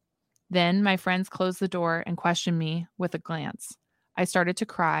actress. Then my friends closed the door and questioned me with a glance. I started to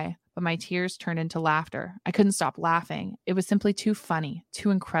cry, but my tears turned into laughter. I couldn't stop laughing. It was simply too funny,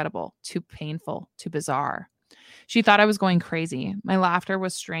 too incredible, too painful, too bizarre. She thought I was going crazy. My laughter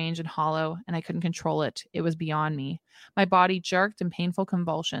was strange and hollow, and I couldn't control it. It was beyond me. My body jerked in painful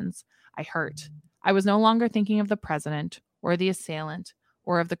convulsions. I hurt. I was no longer thinking of the president or the assailant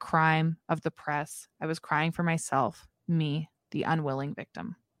or of the crime of the press. I was crying for myself, me, the unwilling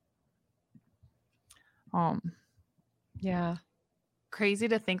victim. Yeah. Crazy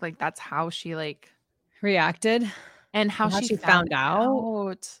to think like that's how she like reacted and how she found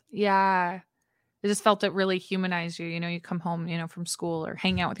out. Yeah. I just felt it really humanized you. You know, you come home, you know, from school or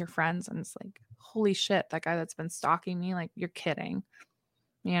hang out with your friends and it's like, holy shit, that guy that's been stalking me, like you're kidding.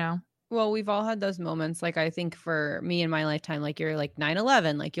 You know? Well, we've all had those moments. Like I think for me in my lifetime, like you're like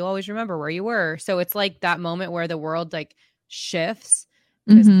 9/11, like you always remember where you were. So it's like that moment where the world like shifts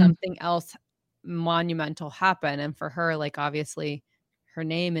because something else monumental happen. And for her, like obviously her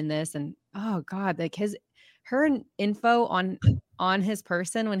name in this and oh God, like her info on his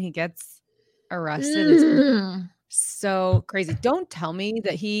person when he gets arrested is so crazy. Don't tell me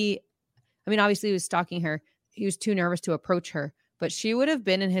that obviously he was stalking her. He was too nervous to approach her, but she would have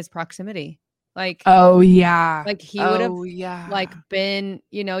been in his proximity. Like, oh yeah. Like he would have like been,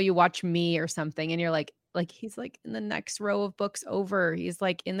 you know, you watch Me or something and you're like he's like in the next row of books over. He's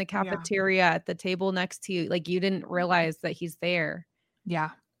like in the cafeteria at the table next to you. Like you didn't realize that he's there.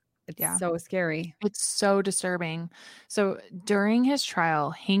 Yeah. It's so scary. It's so disturbing. So during his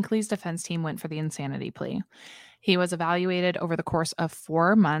trial, Hinckley's defense team went for the insanity plea. He was evaluated over the course of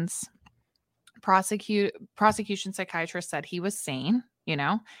 4 months. Prosecution psychiatrist said he was sane, you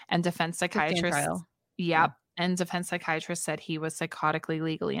know, and defense psychiatrist. And defense psychiatrist said he was psychotically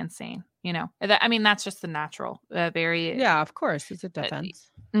legally insane. You know, I mean, that's just the natural, of course. It's a defense.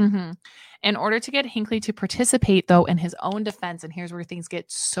 In order to get Hinckley to participate, though, in his own defense, and here's where things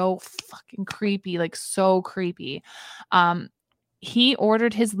get so fucking creepy, like so creepy. He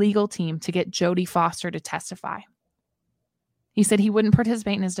ordered his legal team to get Jodie Foster to testify. He said he wouldn't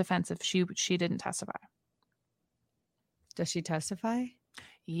participate in his defense if she didn't testify. Does she testify?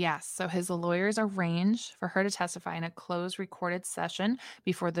 Yes. So his lawyers arranged for her to testify in a closed recorded session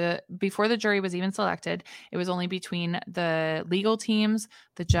before the jury was even selected. It was only between the legal teams,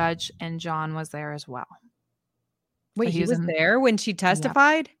 the judge, and John was there as well. Wait, he was there when she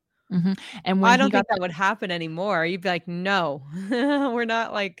testified? Yeah. And when I don't think that would happen anymore. You'd be like, no, we're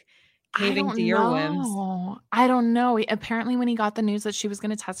not like caving to your whims. I don't know. Apparently, when he got the news that she was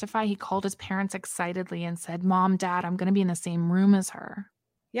going to testify, he called his parents excitedly and said, Mom, Dad, I'm going to be in the same room as her.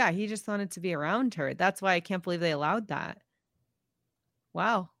 Yeah, he just wanted to be around her. That's why I can't believe they allowed that.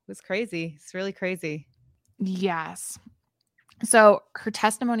 Wow, it was crazy. It's really crazy. Yes. So her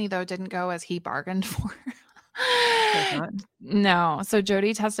testimony, though, didn't go as he bargained for. No. So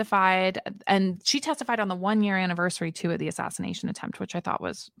Jodie testified, and she testified on the 1-year anniversary too of the assassination attempt, which I thought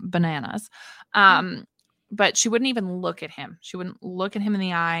was bananas. But she wouldn't even look at him. She wouldn't look at him in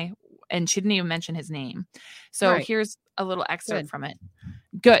the eye, and she didn't even mention his name. So here's a little excerpt from it.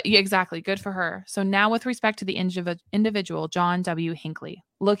 Good. Yeah, exactly. Good for her. So now with respect to the individual, John W. Hinckley,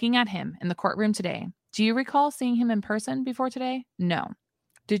 looking at him in the courtroom today, do you recall seeing him in person before today? No.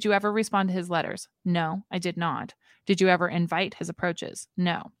 Did you ever respond to his letters? No, I did not. Did you ever invite his approaches?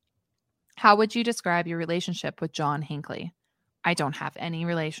 No. How would you describe your relationship with John Hinckley? I don't have any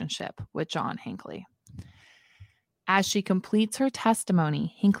relationship with John Hinckley. As she completes her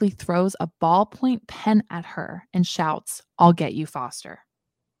testimony, Hinckley throws a ballpoint pen at her and shouts, I'll get you, Foster.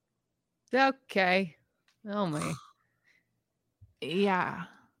 Okay. Oh my. Yeah.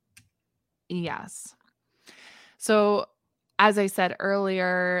 Yes. So, as I said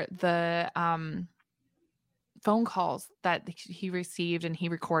earlier, the phone calls that he received and he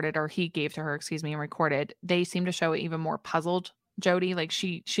recorded, or he gave to her, excuse me, and recorded, they seem to show even more puzzled Jodi. Like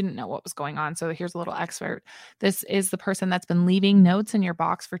she didn't know what was going on. So here's a little excerpt. This is the person that's been leaving notes in your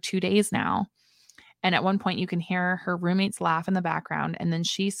box for 2 days now. And at one point you can hear her roommates laugh in the background. And then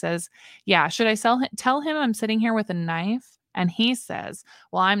she says, yeah, should I tell him I'm sitting here with a knife? And he says,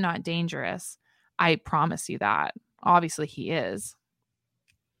 well, I'm not dangerous. I promise you that. Obviously he is.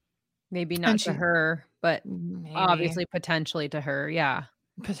 Maybe not to her, but obviously potentially to her. Yeah.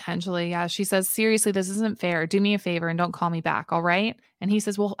 Potentially. Yeah. She says, seriously, this isn't fair. Do me a favor and don't call me back. All right. And he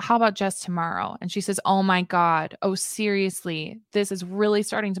says, well, how about just tomorrow? And she says, oh my God. Oh, seriously. This is really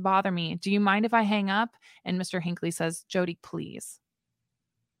starting to bother me. Do you mind if I hang up? And Mr. Hinckley says, Jodi, please.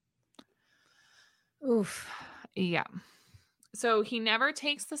 Oof. Yeah. So he never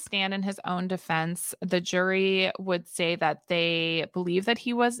takes the stand in his own defense. The jury would say that they believe that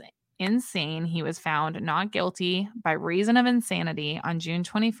he was insane. He was found not guilty by reason of insanity on June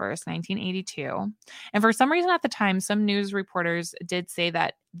 21st, 1982. And for some reason at the time, some news reporters did say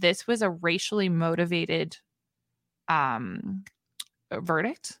that this was a racially motivated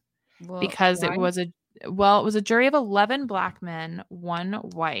verdict because it was a jury of 11 black men, 1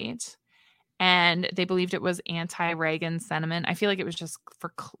 white. And they believed it was anti-Reagan sentiment. I feel like it was just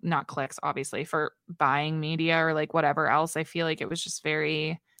for not clicks, obviously, for buying media or like whatever else. I feel like it was just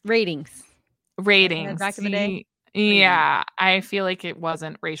very ratings back in the day. Yeah, I feel like it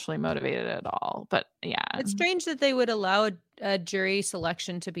wasn't racially motivated at all. But yeah, it's strange that they would allow a jury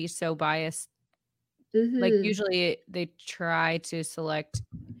selection to be so biased. Like usually they try to select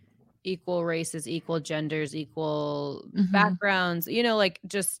equal races, equal genders, equal backgrounds. You know, like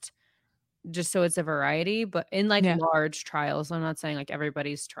just so it's a variety, but in like large trials. I'm not saying like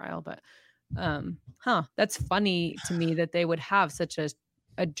everybody's trial, but that's funny to me that they would have such a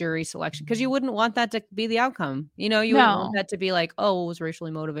jury selection, because you wouldn't want that to be the outcome. You know, you wouldn't want that to be like, oh, it was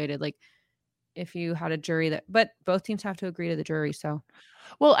racially motivated. Like if you had a jury but both teams have to agree to the jury. So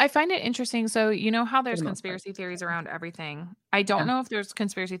well, I find it interesting. So you know how there's conspiracy theories around everything. I don't know if there's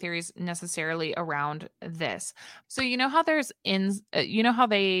conspiracy theories necessarily around this. So you know how there's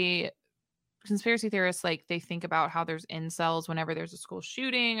conspiracy theorists, like they think about how there's incels whenever there's a school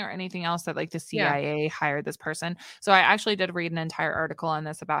shooting or anything else, that like the CIA hired this person. So I actually did read an entire article on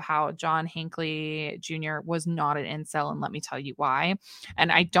this about how John Hinckley Jr. was not an incel, and let me tell you why.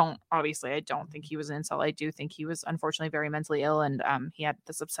 And I don't think he was an incel. I do think he was unfortunately very mentally ill, and he had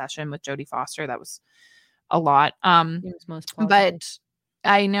this obsession with Jodie Foster that was a lot. It was most plausible. But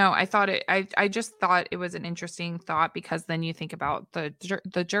I know. I just thought it was an interesting thought, because then you think about the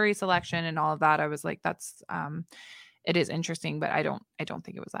jury selection and all of that. I was like, that's it is interesting, but I don't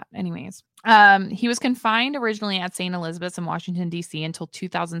think it was that. Anyways, he was confined originally at St. Elizabeth's in Washington, D.C. until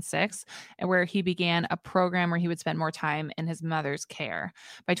 2006, where he began a program where he would spend more time in his mother's care.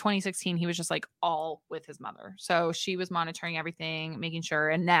 By 2016, he was just like all with his mother. So she was monitoring everything, making sure.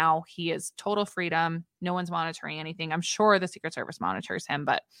 And now he is total freedom. No one's monitoring anything. I'm sure the Secret Service monitors him,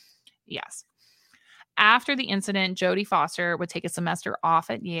 but yes. After the incident, Jodie Foster would take a semester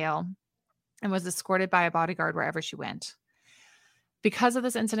off at Yale and was escorted by a bodyguard wherever she went. Because of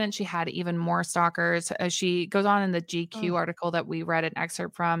this incident, she had even more stalkers. She goes on in the GQ article that we read an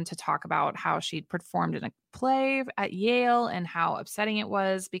excerpt from to talk about how she'd performed in a play at Yale and how upsetting it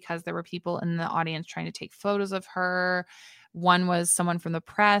was because there were people in the audience trying to take photos of her. One was someone from the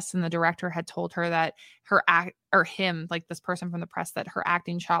press, and the director had told her that this person from the press, that her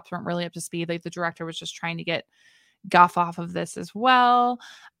acting chops weren't really up to speed. Like the director was just trying to get guff off of this as well.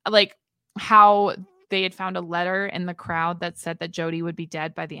 Like how they had found a letter in the crowd that said that Jodie would be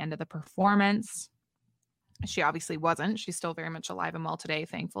dead by the end of the performance. She obviously wasn't. She's still very much alive and well today,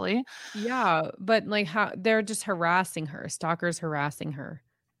 thankfully. Yeah, but like how they're just harassing her, stalkers harassing her.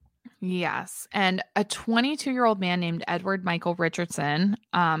 Yes. And a 22-year-old man named Edward Michael Richardson,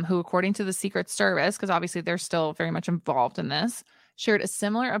 who, according to the Secret Service, because obviously they're still very much involved in this, shared a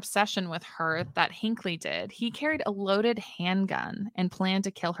similar obsession with her that Hinckley did. He carried a loaded handgun and planned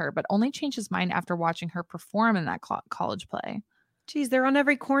to kill her, but only changed his mind after watching her perform in that college play. Geez, they're on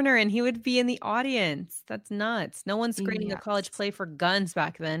every corner and he would be in the audience. That's nuts. No one's screening a college play for guns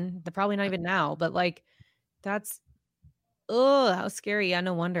back then. They're probably not even now, but like that's, how scary. Yeah,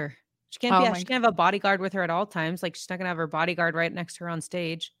 no wonder. She can't she can't have a bodyguard with her at all times. Like she's not gonna have her bodyguard right next to her on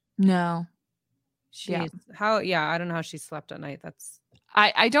stage. No. I don't know how she slept at night. That's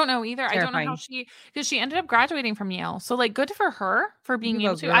I don't know either. terrifying. I don't know how because she ended up graduating from Yale. So like good for her for being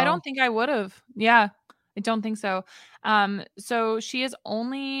able to. Girl. I don't think I would have. Yeah. I don't think so. So she has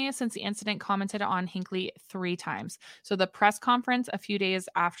only, since the incident, commented on Hinckley 3 times. So the press conference a few days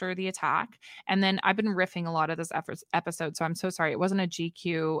after the attack, and then I've been riffing a lot of this episode, so I'm so sorry. It wasn't a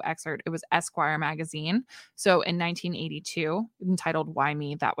GQ excerpt. It was Esquire magazine. So in 1982, entitled Why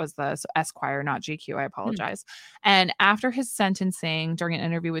Me? That was the Esquire, not GQ. I apologize. And after his sentencing, during an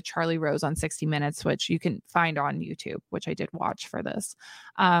interview with Charlie Rose on 60 Minutes, which you can find on YouTube, which I did watch for this,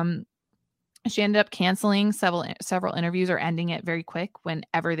 she ended up canceling several interviews or ending it very quick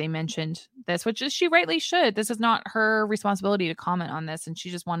whenever they mentioned this, which is she rightly should. This is not her responsibility to comment on this, and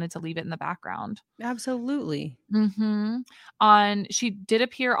she just wanted to leave it in the background. Absolutely. She did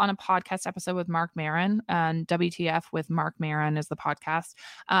appear on a podcast episode with Marc Maron, and WTF with Marc Maron is the podcast,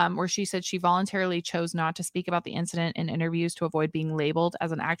 where she said she voluntarily chose not to speak about the incident in interviews to avoid being labeled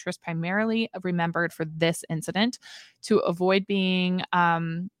as an actress primarily remembered for this incident, to avoid being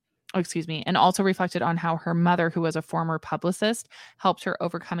and also reflected on how her mother, who was a former publicist, helped her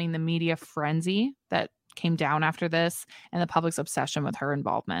overcoming the media frenzy that came down after this and the public's obsession with her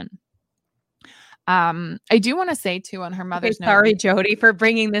involvement. I do want to say too, on her mother's note. Sorry, Jody, for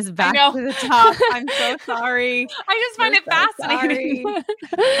bringing this back to the top. I'm so sorry. I just find it fascinating.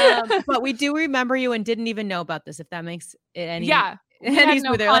 But we do remember you and didn't even know about this, if that makes it any. Yeah. We had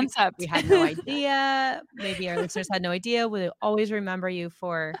no concept. We had no idea. Maybe our listeners had no idea. We'll always remember you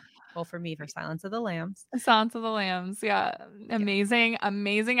for me, for Silence of the Lambs. Silence of the Lambs. Yeah. Amazing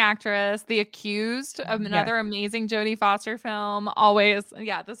actress. The Accused, another amazing Jodie Foster film. Always.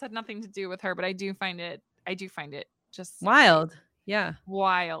 Yeah. This had nothing to do with her, but I do find it just wild. Yeah.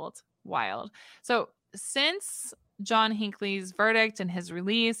 Wild. So since John Hinckley's verdict and his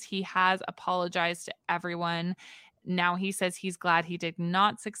release, he has apologized to everyone. Now he says he's glad he did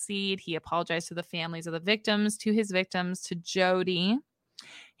not succeed. He apologized to the families of the victims, to his victims, to Jodie.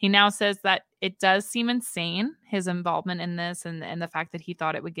 He now says that it does seem insane, his involvement in this, and the fact that he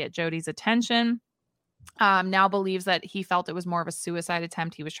thought it would get Jodie's attention. Now believes that he felt it was more of a suicide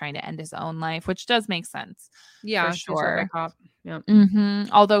attempt. He was trying to end his own life, which does make sense. Yeah, for sure. Yeah.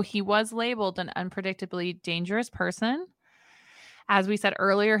 Although he was labeled an unpredictably dangerous person. As we said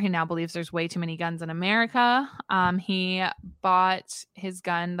earlier, he now believes there's way too many guns in America. He bought his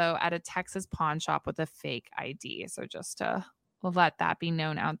gun, though, at a Texas pawn shop with a fake ID. So just to let that be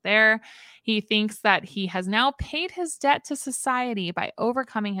known out there. He thinks that he has now paid his debt to society by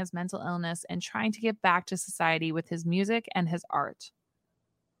overcoming his mental illness and trying to give back to society with his music and his art.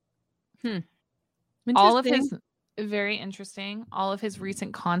 All of his very interesting. All of his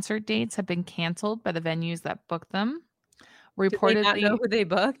recent concert dates have been canceled by the venues that booked them. Reportedly, did they not know who they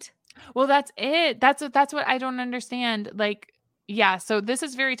booked? Well, that's it. That's what I don't understand. Like, yeah. So this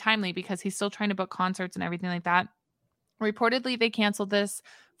is very timely because he's still trying to book concerts and everything like that. Reportedly, they canceled this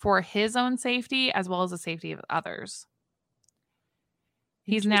for his own safety as well as the safety of others.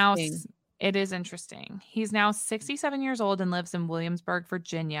 It is interesting. He's now 67 years old and lives in Williamsburg,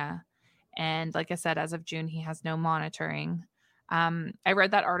 Virginia. And like I said, as of June, he has no monitoring. I read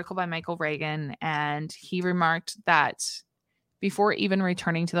that article by Michael Reagan, and he remarked that before even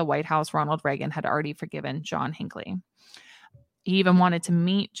returning to the White House, Ronald Reagan had already forgiven John Hinckley. He even wanted to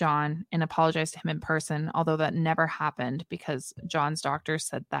meet John and apologize to him in person, although that never happened because John's doctor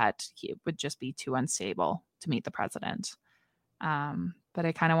said that it would just be too unstable to meet the president. But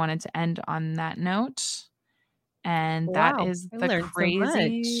I kind of wanted to end on that note. And that is the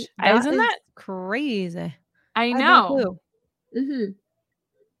crazy. So Isn't that crazy? I know.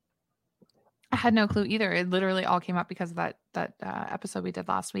 I had no clue either. It literally all came up because of that episode we did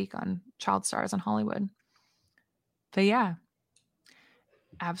last week on child stars in Hollywood. But yeah.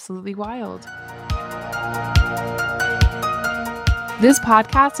 Absolutely wild. This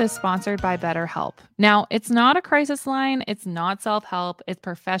podcast is sponsored by BetterHelp. Now, it's not a crisis line. It's not self-help. It's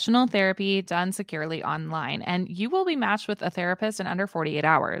professional therapy done securely online. And you will be matched with a therapist in under 48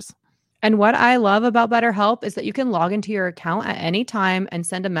 hours. And what I love about BetterHelp is that you can log into your account at any time and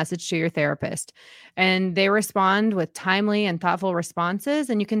send a message to your therapist. And they respond with timely and thoughtful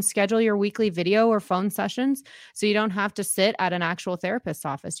responses. And you can schedule your weekly video or phone sessions so you don't have to sit at an actual therapist's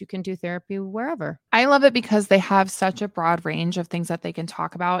office. You can do therapy wherever. I love it because they have such a broad range of things that they can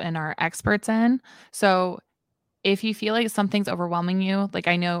talk about and are experts in. So if you feel like something's overwhelming you, like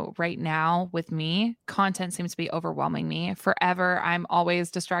I know right now with me, content seems to be overwhelming me. Forever, I'm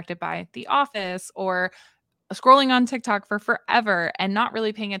always distracted by The Office or scrolling on TikTok for forever and not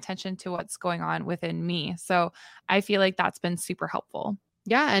really paying attention to what's going on within me. So I feel like that's been super helpful.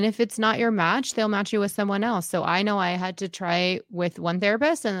 Yeah. And if it's not your match, they'll match you with someone else. So I know I had to try with one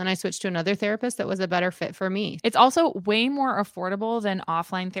therapist and then I switched to another therapist that was a better fit for me. It's also way more affordable than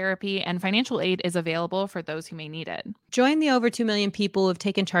offline therapy, and financial aid is available for those who may need it. Join the over 2 million people who have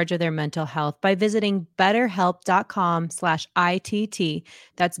taken charge of their mental health by visiting betterhelp.com/ITT.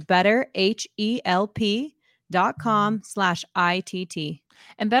 That's betterhelp.com/ITT.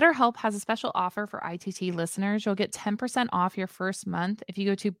 And BetterHelp has a special offer for ITT listeners. You'll get 10% off your first month if you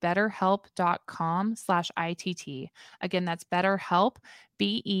go to betterhelp.com/ITT. Again, that's BetterHelp,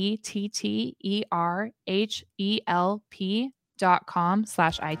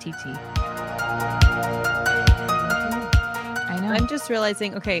 BetterHelp.com/ITT. I know. I'm just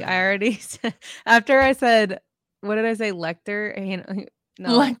realizing, okay, I already said, after I said, what did I say? Lecter?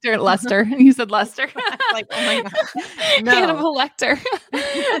 No. Lester. You said Lester. Like, oh my God. No. Hannibal Lecter.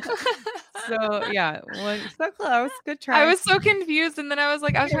 So yeah, well, so close. Good try. I was so confused, and then I was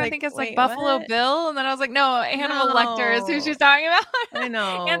like, I was trying to think it's like Buffalo what? Bill, and then I was like, no, Hannibal Lecter is who she's talking about. I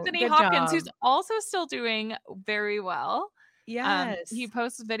know. Anthony Good Hopkins, job. who's also still doing very well. Yes. He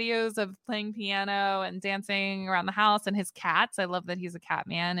posts videos of playing piano and dancing around the house and his cats. I love that he's a cat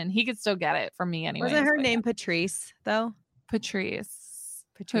man, and he could still get it from me anyway. Wasn't her name Patrice though? Patrice.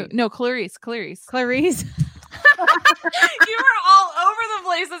 Patrice. No, Clarice. Clarice. You were all over the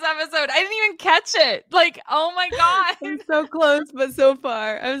place this episode. I didn't even catch it. Like, oh my God. I'm so close, but so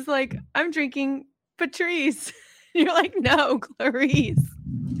far. I was like, I'm drinking Patrice. You're like, no, Clarice.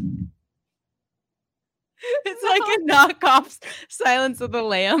 It's like a knockoff Silence of the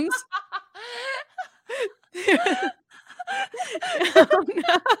Lambs. Oh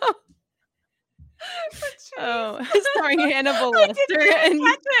no. Oh, starring Hannibal Lecter. I didn't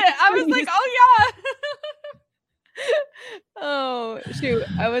catch it. I was like, oh yeah. Oh shoot.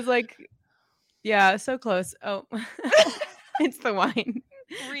 I was like, yeah, so close. Oh, it's the wine.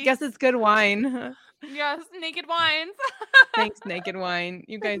 Guess it's good wine. Yes, Naked Wines. Thanks, Naked Wine.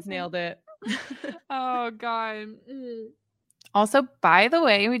 You guys nailed it. Oh God. Also, by the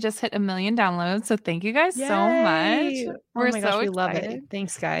way, we just hit 1 million downloads, so thank you guys so much. We're We're so excited. we love it.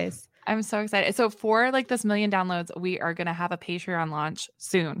 Thanks, guys. I'm so excited. So for like this 1 million downloads, we are gonna have a Patreon launch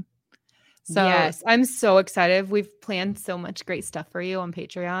soon. So yes, I'm so excited. We've planned so much great stuff for you on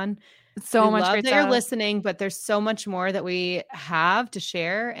Patreon. So we much love great that stuff. you're listening, but there's so much more that we have to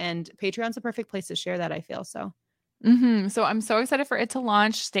share, and Patreon's the perfect place to share that, I feel. So So I'm so excited for it to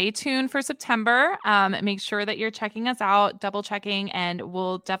launch. Stay tuned for September. Make sure that you're checking us out, double checking, and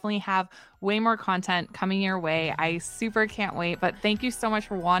we'll definitely have way more content coming your way. I super can't wait. But thank you so much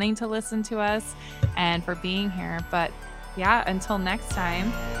for wanting to listen to us and for being here. But yeah, until next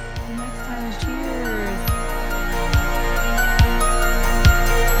time. Cheers.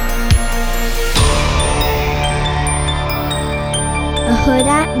 A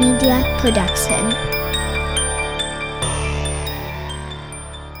Huda Media Production.